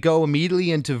 We go immediately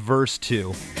into verse 2. In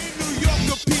New York,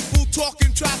 the people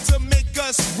talking try to make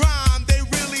us rhyme. They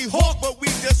really hawk, but we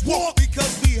just walk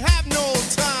because we have no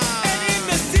time. And in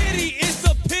the city, it's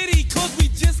a pity because we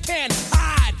just can't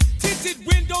hide. Tinted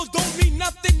windows don't mean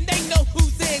nothing. They know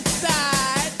who's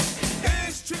inside.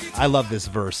 I love this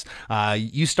verse.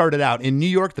 You started out, in New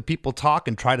York, the people talk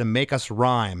and try to make us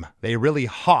rhyme. They really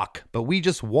hawk, but we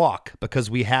just walk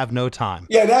because we have no time.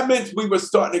 Yeah, that meant we were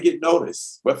starting to get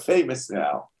noticed. We're famous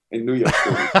now in New York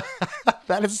City.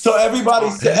 That is so everybody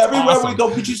said, everywhere awesome. we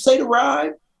go, could you say the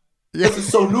rhyme? Because it's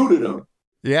so new to them.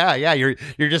 Yeah. You're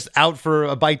just out for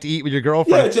a bite to eat with your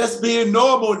girlfriend. Yeah, just being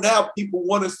normal. Now people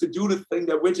want us to do the thing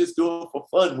that we're just doing for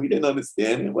fun. We didn't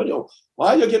understand it.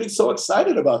 Why are you getting so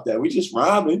excited about that? We just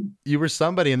rhyming. You were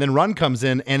somebody, and then Run comes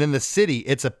in, and in the city,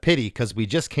 it's a pity because we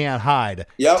just can't hide.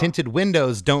 Yep. Tinted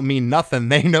windows don't mean nothing.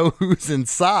 They know who's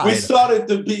inside. We started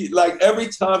to be like every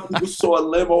time people saw a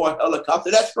limo or a helicopter,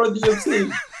 that's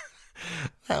Run-DMC.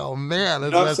 Oh, man.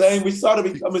 You know what I'm saying? We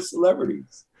started becoming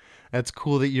celebrities. That's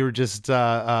cool that you're just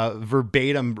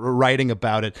verbatim writing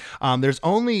about it. There's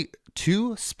only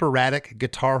 2 sporadic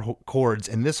guitar chords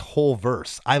in this whole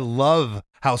verse. I love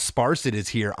how sparse it is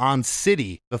here. On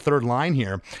City, the third line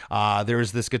here,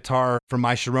 there's this guitar from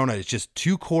My Sharona. It's just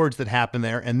 2 chords that happen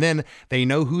there, and then they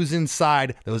know who's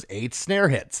inside those 8 snare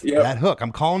hits. Yep. That hook.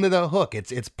 I'm calling it a hook.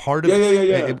 It's part of Yeah.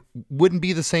 It wouldn't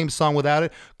be the same song without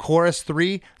it. Chorus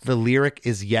 3, the lyric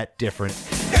is yet different.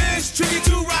 It's tricky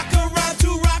to rock around.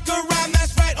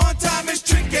 That's right, on time is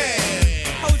tricky.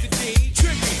 How is it, D?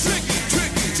 Tricky.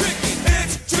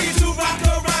 It's tricky to rock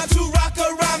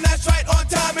around. That's right, on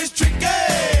time is tricky.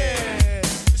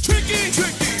 It's tricky,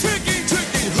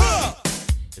 huh?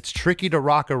 It's tricky to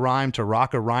rock a rhyme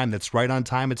that's right on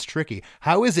time. It's tricky.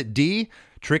 How is it, D?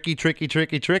 Tricky.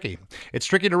 It's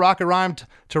tricky to rock a rhyme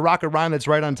that's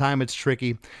right on time. It's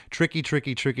tricky.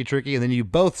 And then you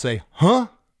both say, huh?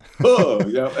 Oh,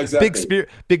 yeah, exactly.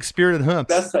 Big spirited huh.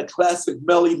 That's that classic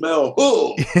Melly Mel.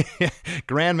 Oh.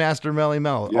 Grandmaster Melly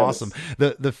Mel. Yes. Awesome.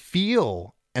 The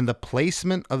feel and the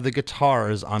placement of the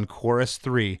guitars on chorus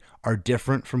 3 are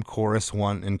different from chorus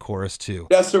 1 and chorus 2.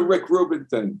 That's a Rick Rubin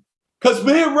thing. Because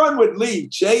me and Run would leave.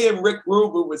 Jay and Rick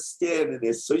Rubin would stand in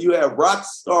this. So you have rock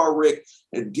star Rick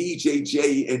and DJ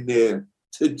Jay in there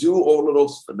to do all of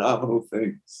those phenomenal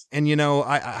things. And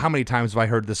how many times have I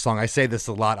heard this song? I say this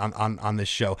a lot on this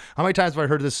show. How many times have I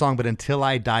heard this song? But until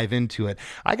I dive into it,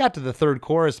 I got to the third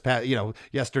chorus,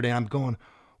 yesterday, and I'm going,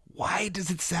 why does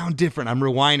it sound different? I'm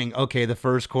rewinding. Okay, the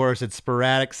first chorus, it's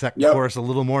sporadic. Second chorus, a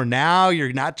little more. Now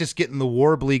you're not just getting the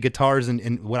warbly guitars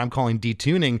and what I'm calling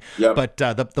detuning, but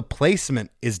the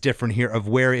placement is different here of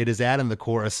where it is at in the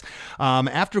chorus.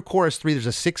 After chorus 3, there's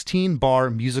a 16-bar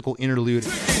musical interlude.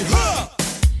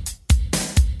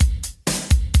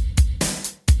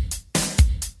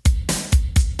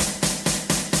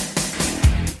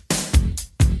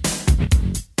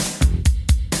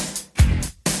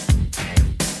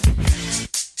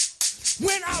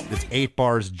 8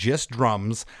 bars just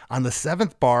drums. On the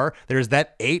 7th bar, there's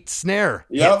that 8 snare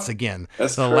Yep. hits again.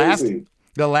 That's the crazy.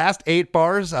 The last 8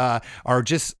 bars are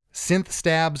just synth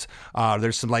stabs.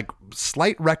 There's some like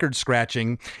slight record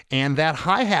scratching and that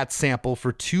hi-hat sample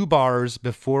for 2 bars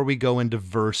before we go into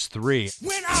verse 3.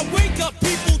 When I wake up,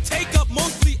 people take up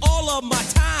mostly all of my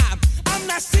time. I'm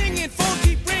not singing, phone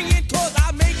keep ringing, cause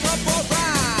I make up a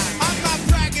rhyme. I'm not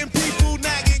bragging, people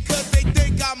nagging, cause they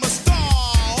think I'm a star.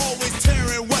 Always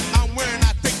tearing what I'm wearing,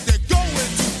 I think they're going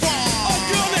too far. A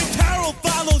girl named Carol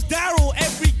follows Darryl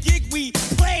every gig we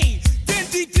play. Then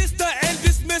dissed her and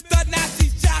dismissed her, now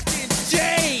she's jocking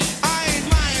Jay. I ain't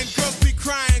lying, girls be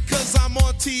crying, cause I'm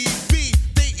on TV.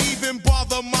 They even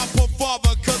bother my poor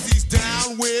father, cause he's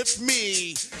down with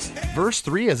me. Verse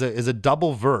 3 is a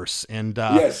double verse, and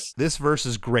Yes. this verse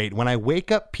is great. When I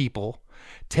wake up, people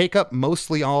take up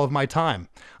mostly all of my time.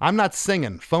 I'm not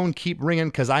singing, phone keep ringing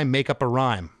because I make up a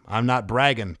rhyme. I'm not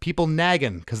bragging, people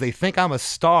nagging because they think I'm a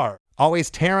star. Always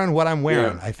tearing what I'm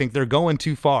wearing. Yeah. I think they're going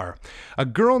too far. A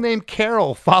girl named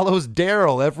Carol follows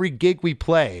Darryl every gig we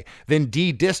play. Then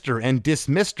dissed her and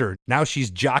dismissed her. Now she's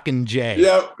jocking Jay.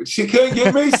 Yeah, she couldn't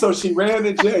get me, so she ran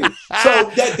to Jay. So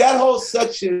that whole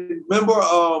section, remember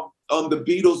on the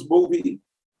Beatles movie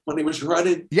when he was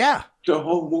running? Yeah. The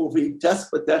whole movie,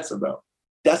 that's what that's about.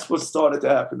 That's what started to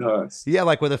happen to us. Yeah,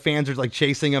 like where the fans are like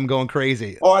chasing him, going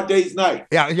crazy. Hard Day's Night.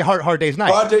 Yeah, hard day's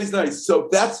night. Hard Day's Night. So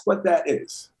that's what that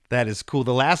is. That is cool.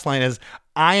 The last line is,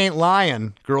 I ain't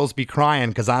lying. Girls be crying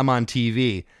because I'm on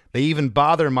TV. They even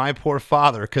bother my poor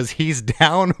father because he's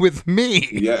down with me.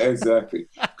 Yeah, exactly.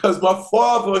 Because my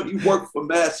father, he worked for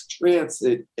mass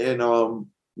transit in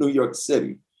New York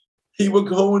City. He would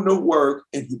go into work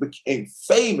and he became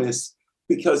famous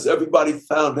because everybody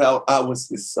found out I was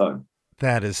his son.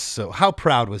 That is so. How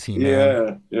proud was he,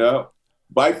 man? Yeah.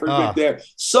 Byford McDaniels,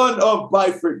 son of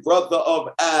Byford, brother of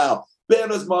Al.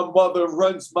 Banner's my mother,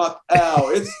 runs my pal.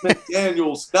 It's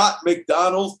McDaniels, not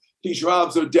McDonald's. These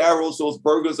rhymes are Darryl's, those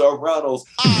burgers are Ronald's.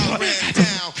 I ran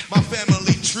down my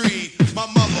family tree, my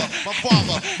mother, my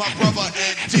father, my brother,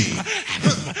 and D.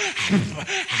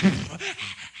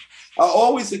 I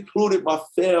always included my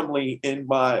family in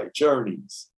my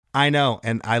journeys. I know,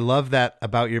 and I love that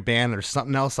about your band. There's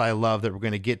something else I love that we're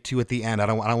going to get to at the end. I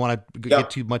don't want to get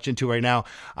too much into it right now.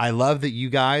 I love that you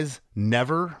guys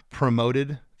never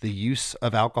promoted the use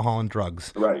of alcohol and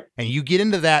drugs. Right. And you get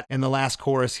into that in the last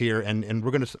chorus here, and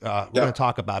we're going to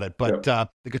talk about it. But the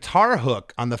guitar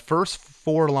hook on the first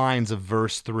 4 lines of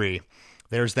verse 3,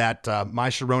 there's that My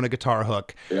Sharona guitar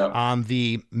hook. Yeah. On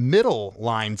the middle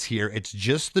lines here, it's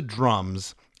just the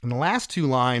drums. And the last 2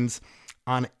 lines,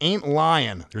 on Ain't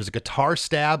Lyin', there's a guitar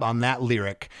stab on that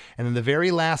lyric. And then the very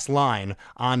last line,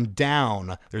 on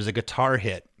Down, there's a guitar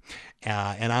hit.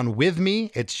 And on With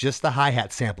Me, it's just the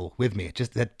hi-hat sample, With Me.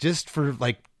 Just for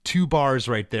like 2 bars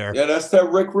right there. Yeah, that's that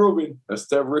Rick Rubin.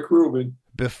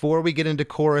 Before we get into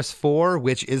chorus 4,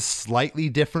 which is slightly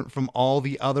different from all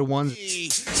the other ones.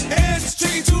 It's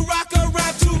tricky to rock a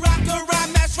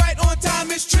rhyme, that's right on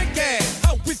time, it's tricky.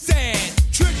 Oh, it's sad.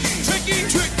 Tricky.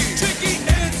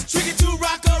 It's tricky to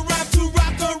rock a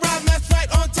rhyme, that's right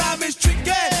on time, it's tricky.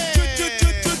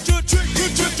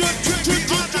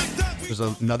 There's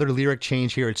another lyric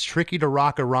change here. It's tricky to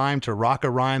rock a rhyme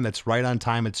that's right on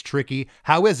time. It's tricky.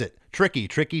 How is it? Tricky.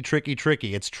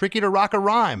 It's tricky to rock a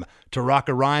rhyme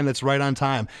that's right on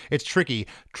time. It's tricky.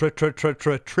 Tricky.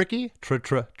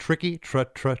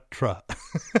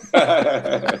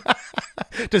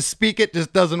 To speak it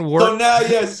just doesn't work. Now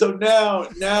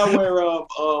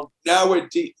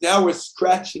we're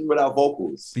scratching with our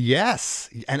vocals. Yes.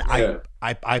 And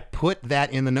I put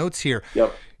that in the notes here.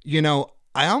 Yep. You know,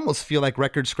 I almost feel like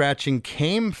record scratching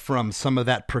came from some of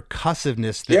that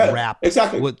percussiveness that rap.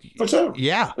 Exactly. For sure.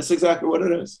 Yeah. That's exactly what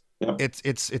it is. Yeah.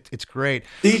 It's great.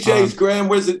 DJs, Grand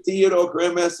Wizard Theodore,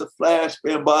 Grandmaster Flash,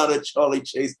 Bambaataa, Charlie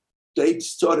Chase, they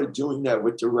started doing that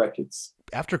with the records.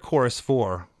 After chorus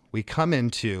 4, we come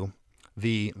into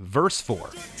the verse 4.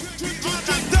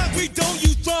 We don't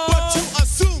use drugs, but you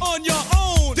assume on your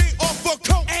own. They offer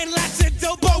coke and lots of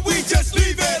dope, but we just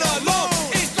leave it alone.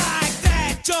 It's like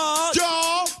that,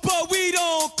 y'all. But we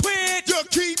don't quit. You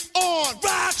keep on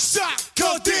rock shock,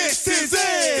 cause this is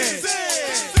it.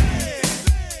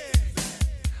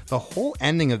 The whole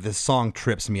ending of this song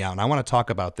trips me out, and I want to talk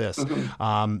about this.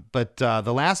 But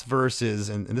the last verse is,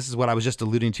 and this is what I was just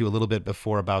alluding to a little bit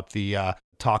before about the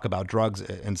talk about drugs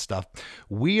and stuff.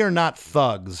 We are not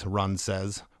thugs, Run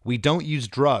says. We don't use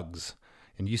drugs.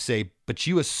 And you say, but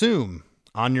you assume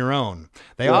on your own.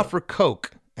 They offer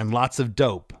coke and lots of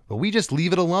dope, but we just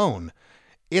leave it alone.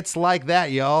 It's like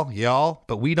that, y'all,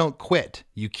 but we don't quit.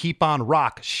 You keep on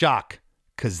rock, shock,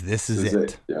 because this is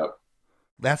it. Yep.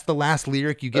 That's the last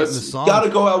lyric you get in the song. Got to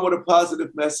go out with a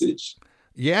positive message.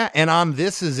 Yeah, and on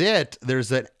This Is It,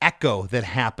 there's an echo that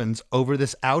happens over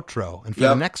this outro. And for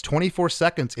the next 24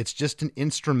 seconds, it's just an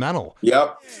instrumental.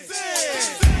 Yep.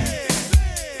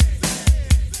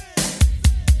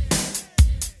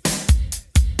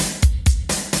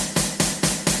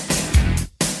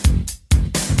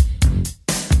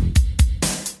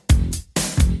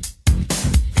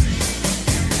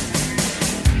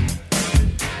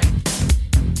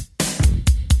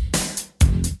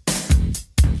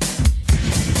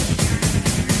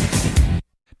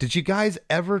 Did you guys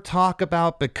ever talk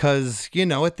about, because,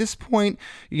 at this point,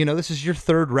 this is your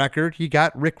third record. You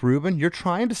got Rick Rubin. You're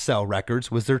trying to sell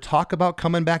records. Was there talk about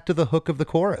coming back to the hook of the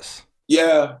chorus?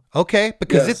 Yeah. Okay,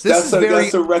 because that's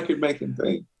a record-making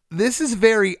thing. This is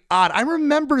very odd. I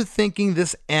remember thinking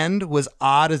this end was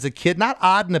odd as a kid. Not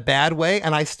odd in a bad way,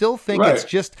 and I still think it's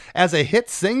just, as a hit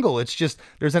single, it's just,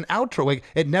 there's an outro. Like,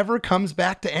 it never comes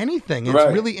back to anything. It's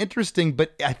really interesting,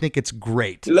 but I think it's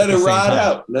great. Let it ride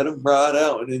out. Let them ride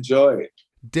out and enjoy it.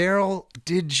 Darryl,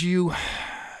 did you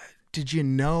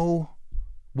know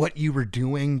what you were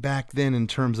doing back then in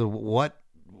terms of what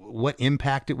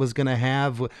impact it was going to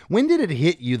have? When did it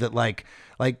hit you that like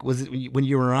was it when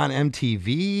you were on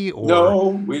MTV? Or no,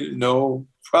 we didn't know.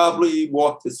 Probably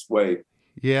Walk This Way.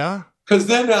 Yeah, because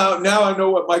then now I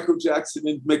know what Michael Jackson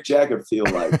and Mick Jagger feel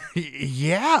like.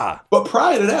 Yeah, but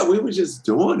prior to that, we were just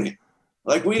doing it.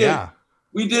 Like we did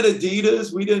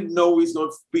Adidas. We didn't know we was going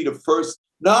to be the first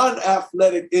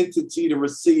non-athletic entity to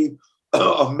receive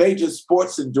a major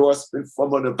sports endorsement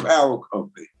from an apparel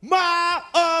company. My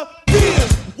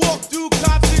Adidas walk through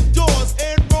cops and doors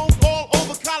and roam all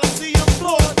over Coliseum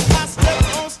floors. I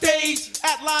stepped on stage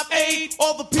at Live Aid.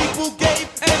 All the people gave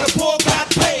and the poor got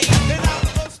paid. And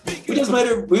I was speaking. We just made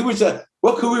it. We were just,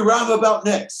 what could we rhyme about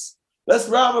next? Let's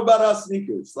rhyme about our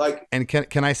sneakers. And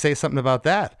can I say something about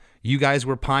that? You guys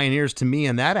were pioneers to me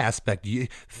in that aspect. You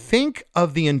think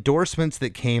of the endorsements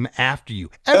that came after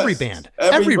you. Every band,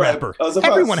 every rapper,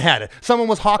 everyone had it. Someone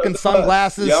was hawking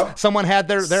sunglasses. Yep. Someone had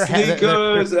their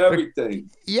sneakers, everything.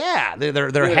 Yeah,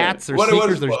 their hats, their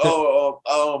sneakers.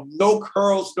 No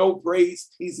curls, no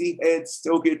braids. PZ heads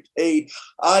still get paid.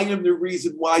 I am the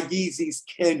reason why Yeezys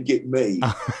can get made.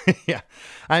 Yeah,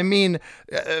 I mean,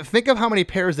 think of how many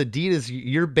pairs of Adidas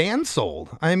your band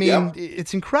sold. I mean,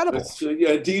 it's incredible.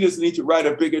 Adidas need to write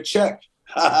a bigger check.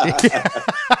 But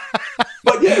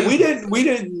yeah, we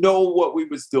didn't know what we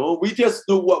was doing. We just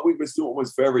knew what we was doing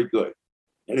was very good,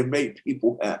 and it made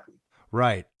people happy.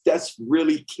 Right. That's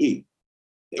really key.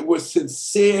 It was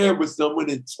sincere, it was done with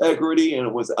integrity, and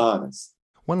it was honest.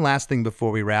 One last thing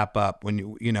before we wrap up.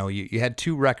 When you had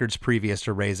 2 records previous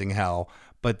to Raising Hell,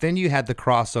 but then you had the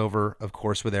crossover, of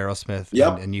course, with Aerosmith,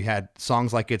 and you had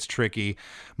songs like It's Tricky,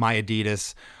 My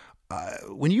Adidas.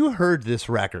 When you heard this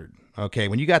record, okay,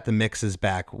 when you got the mixes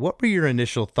back, what were your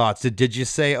initial thoughts? Did you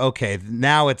say, okay,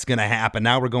 now it's going to happen,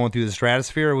 now we're going through the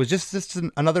stratosphere? Or was just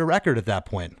another record at that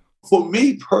point? For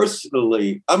me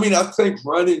personally, I mean, I think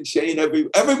Run and Chain,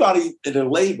 everybody in the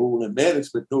label and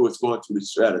management knew it's going to the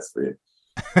stratosphere.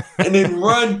 And then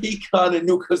Run, he kind of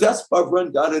knew, because that's why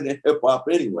Run got into hip hop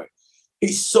anyway. He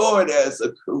saw it as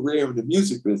a career in the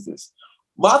music business.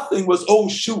 My thing was, oh,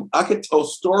 shoot, I could tell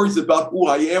stories about who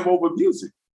I am over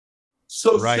music.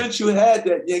 So since you had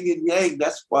that yin and yang,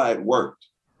 that's why it worked.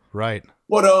 Right.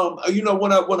 But,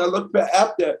 when I look back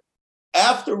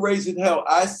after Raising Hell,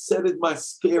 I said in my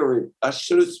spirit, I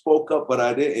should have spoke up, but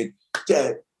I didn't,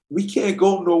 that we can't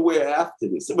go nowhere after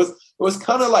this. It was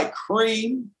kind of like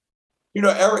Cream,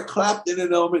 Eric Clapton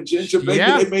and Ginger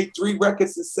Baker. They made 3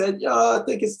 records and said, I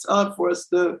think it's time for us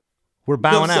to. We're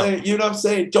bowing out. You know what I'm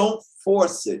saying? Don't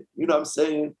force it. You know what I'm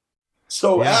saying?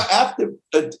 So after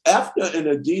an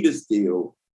Adidas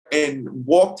deal and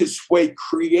Walk This Way,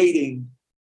 creating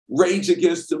Rage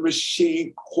Against the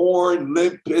Machine, Korn,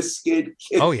 Limp Bizkit.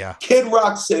 Kid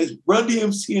Rock says,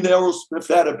 Run-DMC and Aerosmith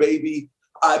had a baby.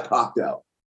 I popped out.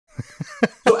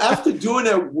 So after doing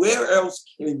that, where else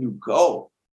can you go?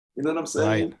 You know what I'm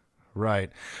saying?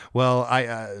 Right. Well,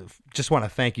 I just want to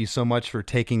thank you so much for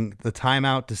taking the time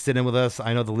out to sit in with us.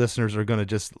 I know the listeners are going to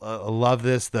just love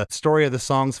this. The story of the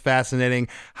song's fascinating,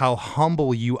 how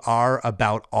humble you are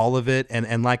about all of it.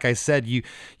 And like I said, you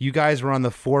guys were on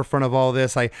the forefront of all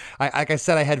this. Like I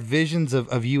said, I had visions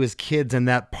of you as kids in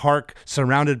that park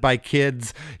surrounded by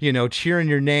kids, cheering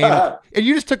your name. And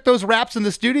you just took those raps in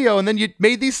the studio and then you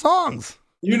made these songs.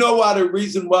 You know why? The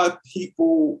reason why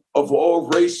people of all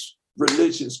race,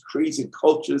 religions, creeds, and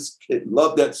cultures can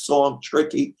love that song,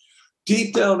 Tricky.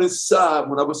 Deep down inside,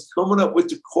 when I was coming up with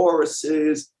the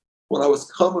choruses,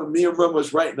 me and Rum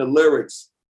was writing the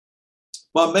lyrics,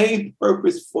 My main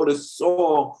purpose for the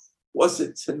song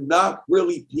wasn't to not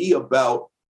really be about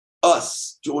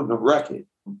us doing the record.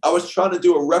 I was trying to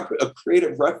do a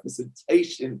creative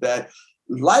representation that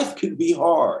life can be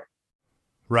hard.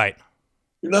 Right.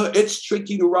 You know, it's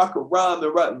tricky to rock around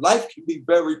the right. Life can be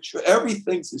very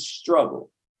everything's a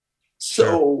struggle.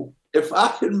 So if I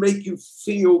can make you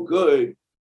feel good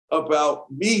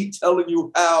about me telling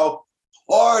you how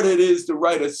hard it is to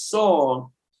write a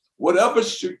song, whatever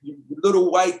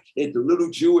little white kid, the little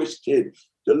Jewish kid,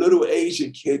 the little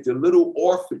Asian kid, the little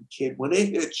orphan kid, when they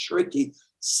hear Tricky,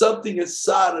 something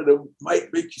inside of them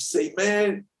might make you say,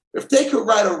 man, if they could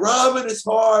write a rhyme and it's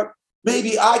hard,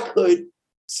 maybe I could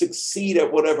succeed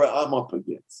at whatever I'm up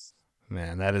against.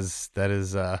 Man, that is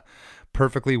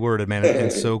perfectly worded, man,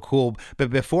 and so cool. But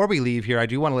before we leave here, I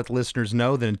do want to let the listeners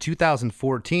know that in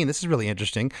 2014, this is really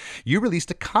interesting, you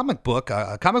released a comic book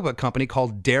company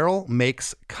called Darryl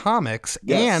Makes Comics.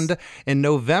 Yes. And in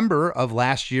November of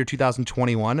last year,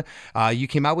 2021, you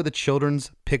came out with a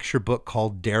children's picture book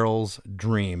called Darryl's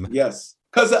Dream. Yes,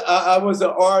 because I was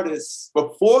an artist.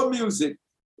 Before music,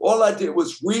 all I did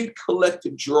was read, collect,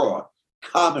 and draw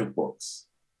comic books.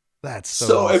 That's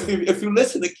so awesome. If you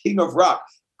listen to King of Rock,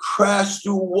 crash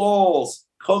through walls,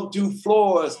 come through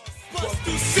floors, Bust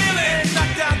through ceiling,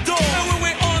 knock down doors. And when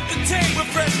we're on the tape, we're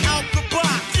fresh out the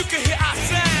box. You can hear our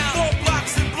sound. 4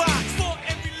 blocks and blocks.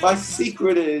 For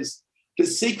every the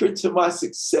secret to my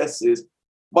success is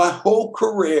my whole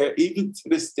career, even to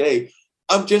this day,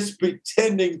 I'm just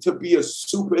pretending to be a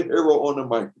superhero on the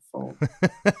microphone.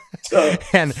 To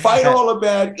fight all the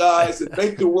bad guys and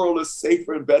make the world a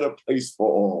safer and better place for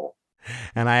all.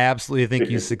 And I absolutely think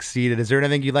you succeeded. Is there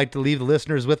anything you'd like to leave the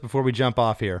listeners with before we jump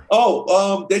off here?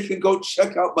 They can go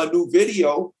check out my new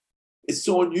video. It's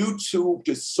on YouTube.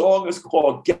 The song is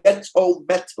called Ghetto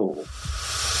Metal.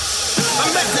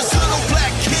 I met this little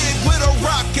black kid with a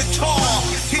rock guitar.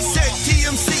 He said,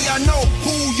 DMC, I know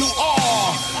who you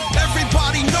are.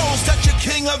 Everybody knows that you're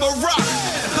king of the rock.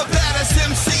 The baddest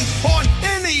MC on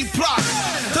any block.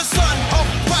 The son of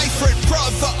Byford,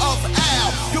 brother of Al.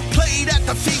 You played at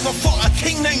the Fever for a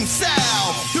king named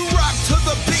Sal. You rock to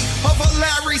the beat of a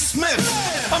Larry Smith.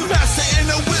 A master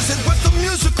and a wizard with a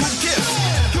musical gift.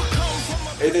 You come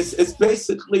from And it's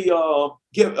basically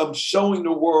I'm showing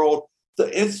the world the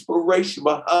inspiration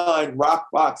behind rock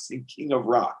boxing, King of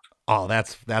Rock. Oh,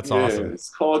 that's awesome. It's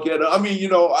called Ghetto. I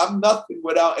mean, I'm nothing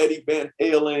without Eddie Van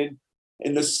Halen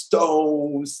and the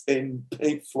Stones and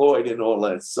Pink Floyd and all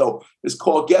that. So it's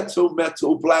called Ghetto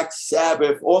Metal, Black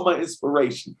Sabbath, all my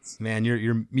inspirations. Man,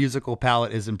 your musical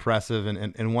palette is impressive.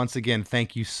 And once again,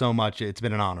 thank you so much. It's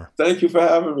been an honor. Thank you for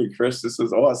having me, Chris. This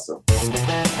is awesome.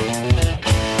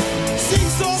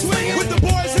 swing with the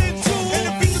boys in tune, and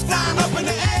the beat is flying up in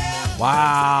the air.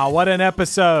 Wow, what an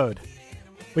episode.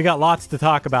 We got lots to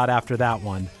talk about after that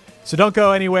one. So don't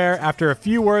go anywhere. After a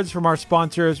few words from our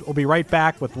sponsors, we'll be right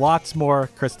back with lots more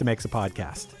Krista Makes a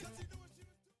Podcast.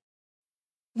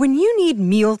 When you need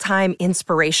mealtime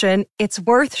inspiration, it's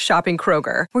worth shopping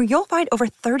Kroger, where you'll find over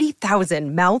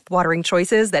 30,000 mouth-watering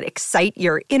choices that excite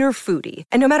your inner foodie.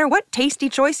 And no matter what tasty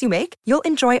choice you make, you'll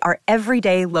enjoy our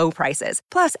everyday low prices,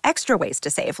 plus extra ways to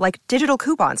save, like digital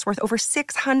coupons worth over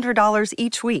 $600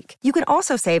 each week. You can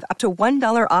also save up to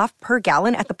 $1 off per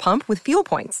gallon at the pump with fuel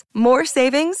points. More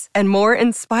savings and more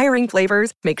inspiring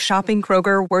flavors make shopping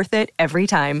Kroger worth it every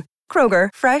time. Kroger,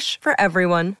 fresh for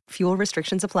everyone. Fuel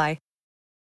restrictions apply.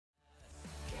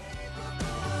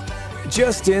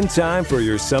 Just in time for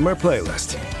your summer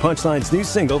playlist. Punchline's new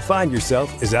single, Find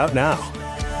Yourself, is out now.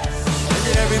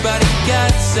 Everybody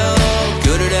got so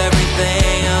good at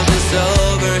everything. I'm just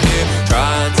over here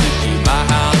trying to keep my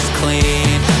house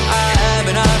clean. I have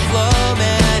an eye flow,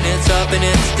 man. It's up and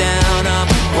it's down.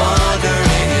 I'm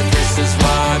wondering if this is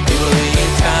why I'm in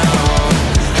town.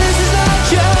 This is not a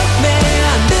joke,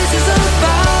 man. This is a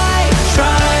fight.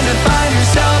 Trying to find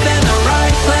yourself in the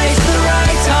right place, the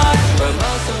right time. But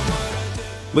most of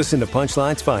Listen to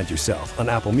Punchline's Find Yourself on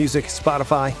Apple Music,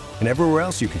 Spotify, and everywhere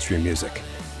else you can stream music.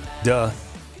 Duh.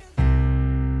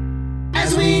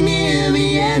 As we near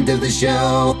the end of the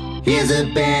show, here's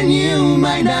a band you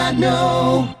might not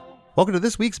know. Welcome to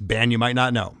this week's Band You Might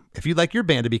Not Know. If you'd like your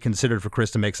band to be considered for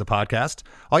Krista Makes a Podcast,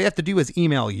 all you have to do is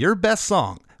email your best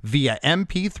song via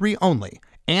MP3 only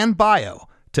and bio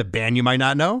to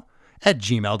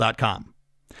bandyoumightnotknow@gmail.com.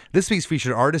 This week's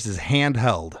featured artist is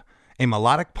Handheld, a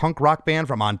melodic punk rock band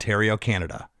from Ontario,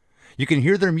 Canada. You can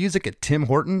hear their music at Tim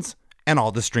Hortons and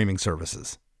all the streaming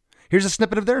services. Here's a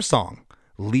snippet of their song,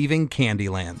 Leaving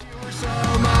Candyland. So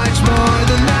much more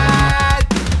than that.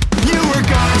 You were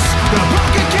Gus, the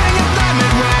pocket king of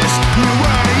Lemon West. You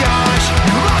were Yash,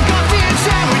 you love coffee and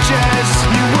sandwiches.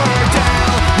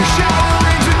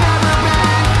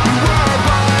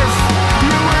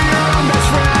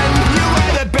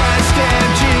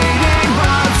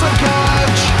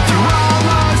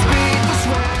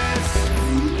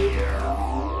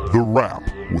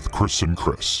 Chris and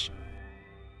Chris.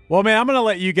 Well, man, I'm going to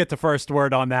let you get the first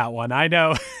word on that one. I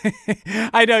know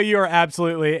you are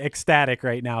absolutely ecstatic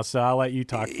right now, so I'll let you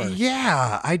talk first.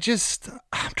 Yeah,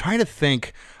 I'm trying to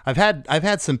think. I've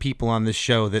had some people on this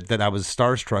show that I was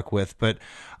starstruck with, but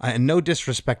no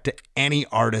disrespect to any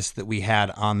artist that we had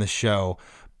on the show,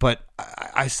 but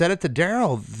I said it to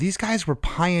Darryl, these guys were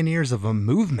pioneers of a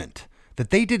movement. That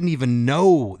they didn't even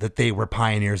know that they were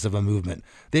pioneers of a movement.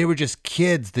 They were just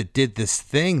kids that did this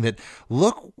thing that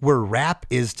look where rap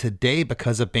is today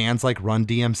because of bands like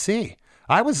Run-DMC.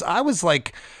 I was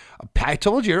like, I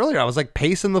told you earlier, I was like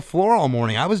pacing the floor all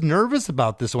morning. I was nervous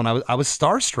about this one. I was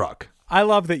starstruck. I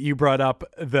love that you brought up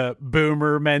the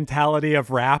boomer mentality of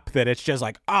rap, that it's just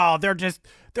like, oh, they're just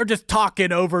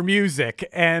talking over music.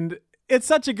 And it's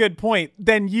such a good point.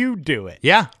 Then you do it.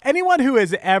 Yeah. Anyone who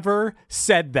has ever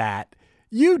said that,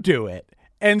 you do it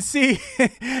and see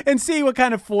what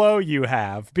kind of flow you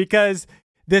have, because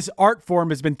this art form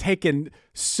has been taken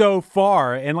so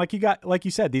far. And like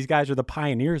you said, these guys are the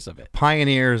pioneers of it.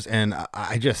 Pioneers. And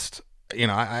I just,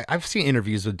 I've seen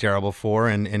interviews with Darryl before,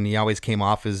 and he always came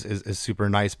off as super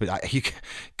nice, but you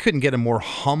couldn't get a more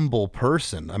humble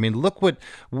person. I mean, look what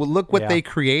they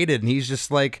created, and he's just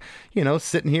like,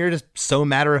 sitting here just so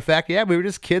matter of fact. Yeah, we were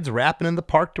just kids rapping in the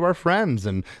park to our friends,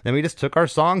 and then we just took our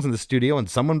songs in the studio and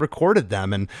someone recorded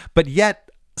them. But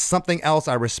yet something else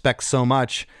I respect so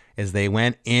much is they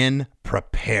went in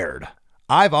prepared.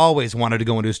 I've always wanted to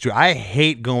go into a studio. I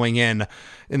hate going in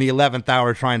the 11th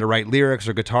hour trying to write lyrics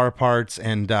or guitar parts.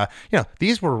 And,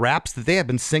 these were raps that they had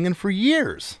been singing for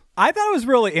years. I thought it was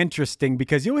really interesting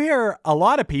because you'll hear a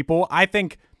lot of people, I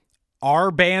think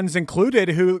our bands included,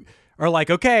 who are like,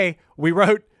 okay, we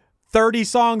wrote 30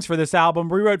 songs for this album.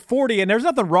 We wrote 40, and there's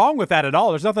nothing wrong with that at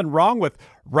all. There's nothing wrong with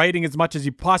writing as much as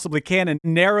you possibly can and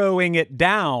narrowing it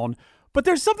down. But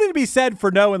there's something to be said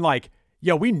for knowing, like,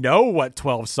 we know what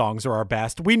 12 songs are our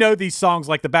best. We know these songs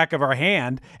like the back of our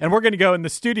hand, and we're going to go in the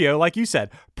studio, like you said,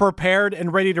 prepared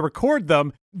and ready to record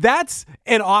them. That's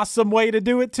an awesome way to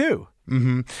do it too.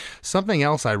 Mm-hmm. Something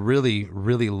else I really,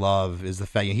 really love is the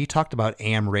fact he talked about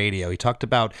AM radio. He talked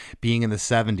about being in the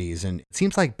 70s, and it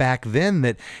seems like back then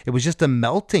that it was just a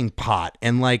melting pot.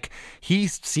 And like, he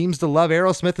seems to love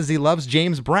Aerosmith as he loves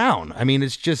James Brown. I mean,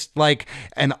 it's just like,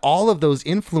 and all of those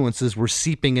influences were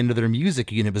seeping into their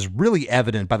music, and it was really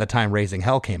evident by the time Raising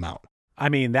Hell came out. I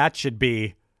mean, that should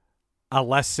be a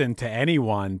lesson to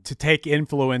anyone, to take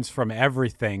influence from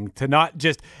everything, to not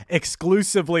just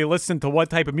exclusively listen to one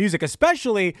type of music,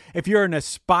 especially if you're an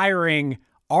aspiring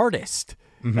artist.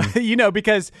 Mm-hmm.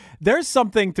 Because there's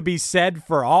something to be said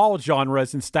for all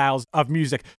genres and styles of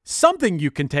music, something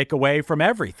you can take away from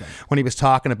everything. When he was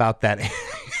talking about that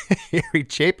Harry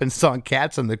Chapin song,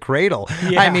 Cats in the Cradle,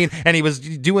 yeah. I mean, and he was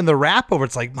doing the rap over,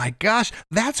 it's like, my gosh,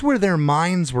 that's where their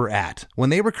minds were at when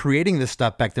they were creating this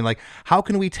stuff back then. Like, how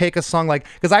can we take a song like,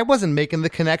 because I wasn't making the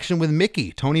connection with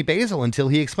Mickey, Tony Basil, until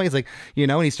he explains, like,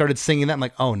 and he started singing that. I'm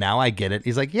like, oh, now I get it.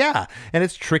 He's like, yeah, and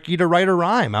it's tricky to write a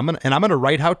rhyme. I'm gonna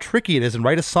write how tricky it is and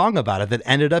write a song about it that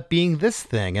ended up being this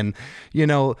thing. And,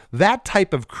 that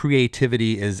type of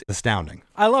creativity is astounding.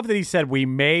 I love that he said we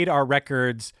made our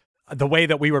records the way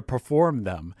that we would perform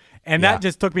them. And that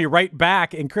just took me right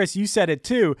back. And Chris, you said it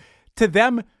too, to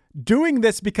them doing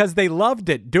this because they loved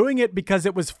it, doing it because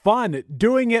it was fun,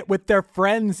 doing it with their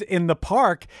friends in the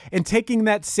park, and taking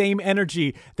that same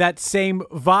energy, that same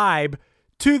vibe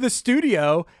to the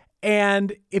studio.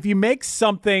 And if you make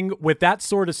something with that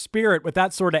sort of spirit, with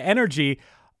that sort of energy,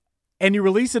 and you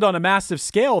release it on a massive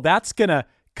scale, that's going to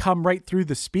come right through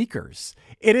the speakers.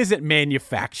 It isn't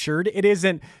manufactured. It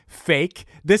isn't fake.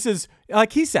 This is,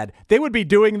 like he said, they would be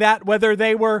doing that whether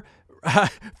they were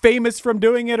famous from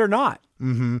doing it or not.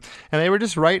 Mm-hmm. And they were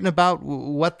just writing about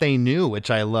what they knew,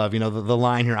 which I love. The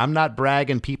line here, I'm not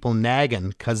bragging, people nagging,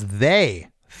 because they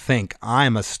think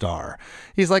I'm a star.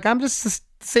 He's like, I'm just the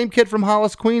same kid from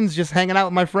Hollis, Queens, just hanging out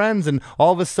with my friends, and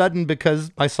all of a sudden,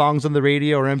 because my song's on the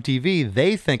radio or MTV,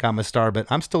 they think I'm a star, but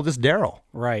I'm still just Darryl.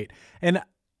 Right. And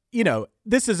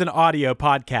this is an audio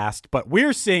podcast, but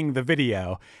we're seeing the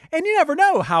video, and you never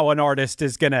know how an artist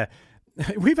is going to.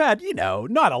 We've had,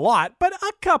 not a lot, but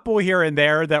a couple here and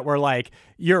there that were like,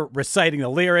 you're reciting the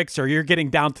lyrics or you're getting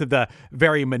down to the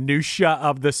very minutia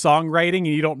of the songwriting and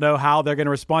you don't know how they're going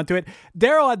to respond to it.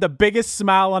 Darryl had the biggest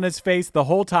smile on his face the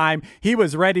whole time. He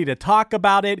was ready to talk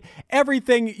about it.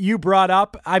 Everything you brought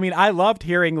up. I mean, I loved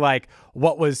hearing like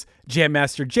what was Jam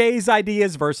Master Jay's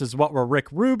ideas versus what were Rick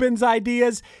Rubin's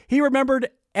ideas. He remembered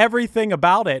everything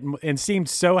about it and seemed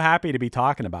so happy to be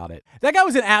talking about it. That guy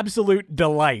was an absolute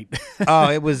delight. Oh,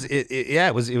 it was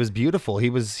beautiful. He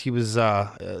was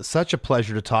such a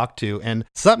pleasure to talk to. And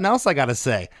something else I got to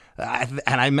say, and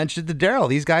I mentioned to Darryl,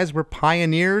 these guys were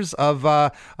pioneers of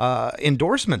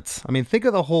endorsements. I mean, think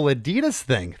of the whole Adidas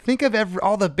thing. Think of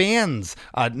all the bands,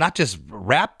 not just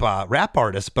rap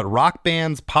artists, but rock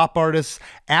bands, pop artists.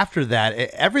 After that,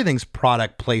 everything's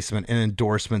product placement and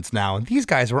endorsements now. And these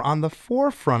guys were on the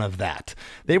forefront of that.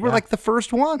 They were like the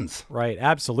first ones. Right,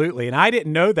 absolutely. And I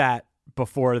didn't know that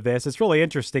before this. It's really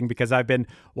interesting because I've been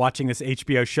watching this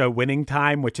HBO show Winning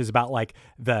Time, which is about like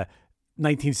the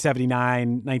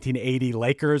 1979, 1980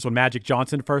 Lakers when Magic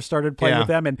Johnson first started playing with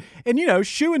them. And you know,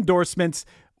 shoe endorsements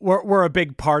were a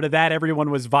big part of that. Everyone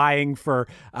was vying for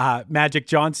Magic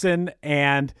Johnson.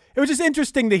 And it was just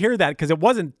interesting to hear that because it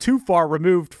wasn't too far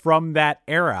removed from that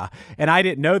era. And I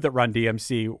didn't know that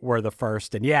Run-DMC were the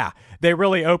first. And yeah, they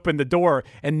really opened the door,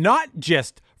 and not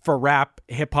just for rap,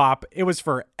 hip hop. It was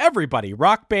for everybody,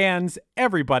 rock bands,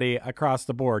 everybody across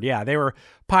the board. Yeah, they were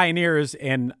pioneers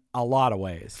in a lot of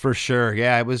ways. For sure.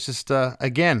 Yeah, it was just,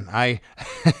 again, I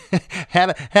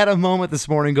had a moment this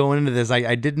morning going into this.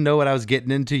 I didn't know what I was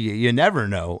getting into. You never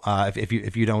know if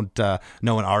you don't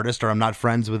know an artist, or I'm not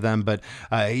friends with them, but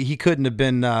he couldn't have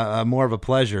been more of a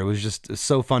pleasure. It was just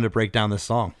so fun to break down this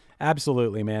song.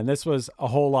 Absolutely, man. This was a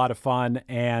whole lot of fun.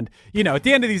 And, you know, at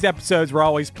the end of these episodes, we're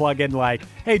always plugging like,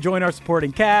 hey, join our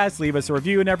supporting cast, leave us a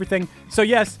review and everything. So,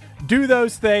 yes, do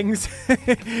those things.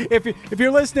 If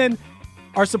you're listening,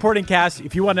 our supporting cast,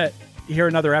 if you want to hear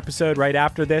another episode right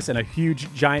after this and a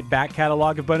huge, giant back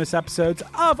catalog of bonus episodes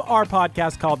of our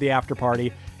podcast called The After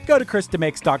Party, go to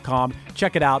ChrisDemakes.com.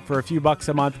 Check it out for a few bucks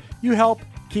a month. You help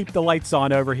keep the lights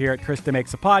on over here at Chris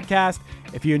DeMakes a Podcast.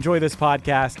 If you enjoy this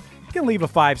podcast, you can leave a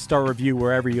 5-star review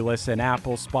wherever you listen,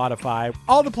 Apple, Spotify,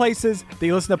 all the places that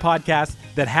you listen to podcasts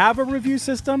that have a review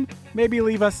system. Maybe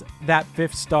leave us that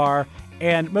 5th star.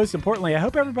 And most importantly, I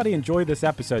hope everybody enjoyed this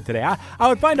episode today. I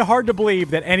would find it hard to believe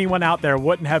that anyone out there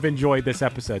wouldn't have enjoyed this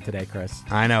episode today, Chris.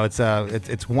 I know it's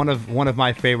one of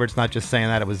my favorites. Not just saying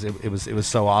that, it was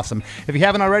so awesome. If you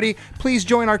haven't already, please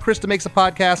join our Chris DeMakes a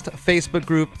Podcast Facebook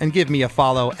group and give me a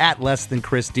follow at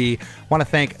 @LessThanChrisD. Want to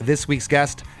thank this week's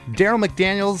guest, Darryl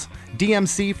McDaniels,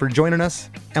 DMC, for joining us,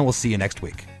 and we'll see you next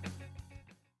week.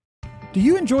 Do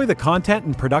you enjoy the content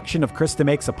and production of Chris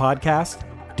DeMakes a Podcast?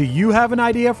 Do you have an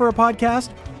idea for a podcast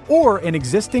or an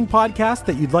existing podcast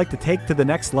that you'd like to take to the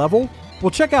next level? Well,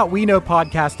 check out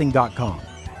WeKnowPodcasting.com.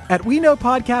 At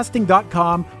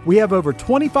WeKnowPodcasting.com, we have over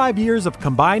 25 years of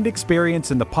combined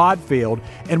experience in the pod field,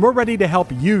 and we're ready to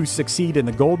help you succeed in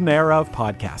the golden era of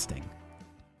podcasting.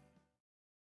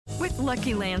 With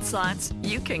Lucky Land Slots,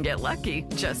 you can get lucky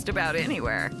just about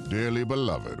anywhere. Dearly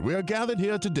beloved, we are gathered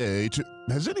here today to...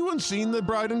 Has anyone seen the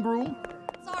bride and groom?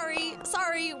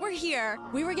 Sorry, we're here.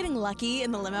 We were getting lucky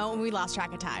in the limo and we lost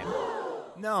track of time.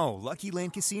 No, Lucky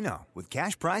Land Casino, with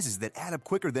cash prizes that add up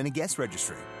quicker than a guest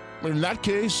registry. In that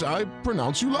case, I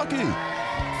pronounce you lucky.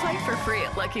 Play for free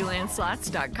at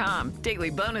LuckyLandSlots.com.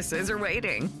 Daily bonuses are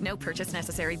waiting. No purchase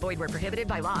necessary. Void where prohibited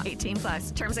by law.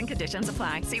 18+. Terms and conditions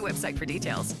apply. See website for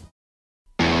details.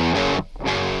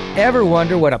 Ever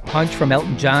wonder what a punch from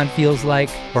Elton John feels like?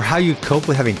 Or how you'd cope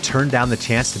with having turned down the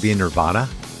chance to be in Nirvana?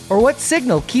 Or what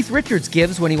signal Keith Richards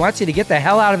gives when he wants you to get the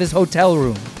hell out of his hotel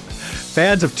room?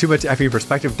 Fans of Too Much Effing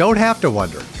Perspective don't have to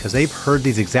wonder, because they've heard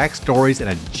these exact stories and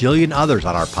a jillion others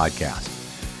on our podcast.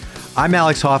 I'm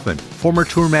Alex Hoffman, former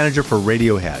tour manager for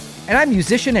Radiohead. And I'm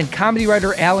musician and comedy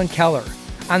writer Alan Keller.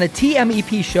 On the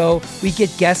TMEP show, we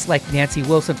get guests like Nancy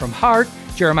Wilson from Heart,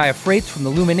 Jeremiah Freites from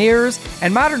the Lumineers,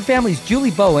 and Modern Family's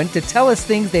Julie Bowen to tell us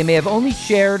things they may have only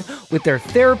shared with their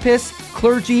therapist,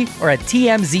 clergy, or a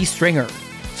TMZ stringer.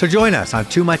 So join us on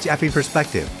Too Much Effing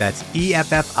Perspective. That's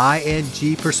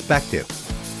EFFING Perspective.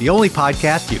 The only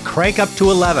podcast you crank up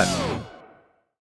to 11.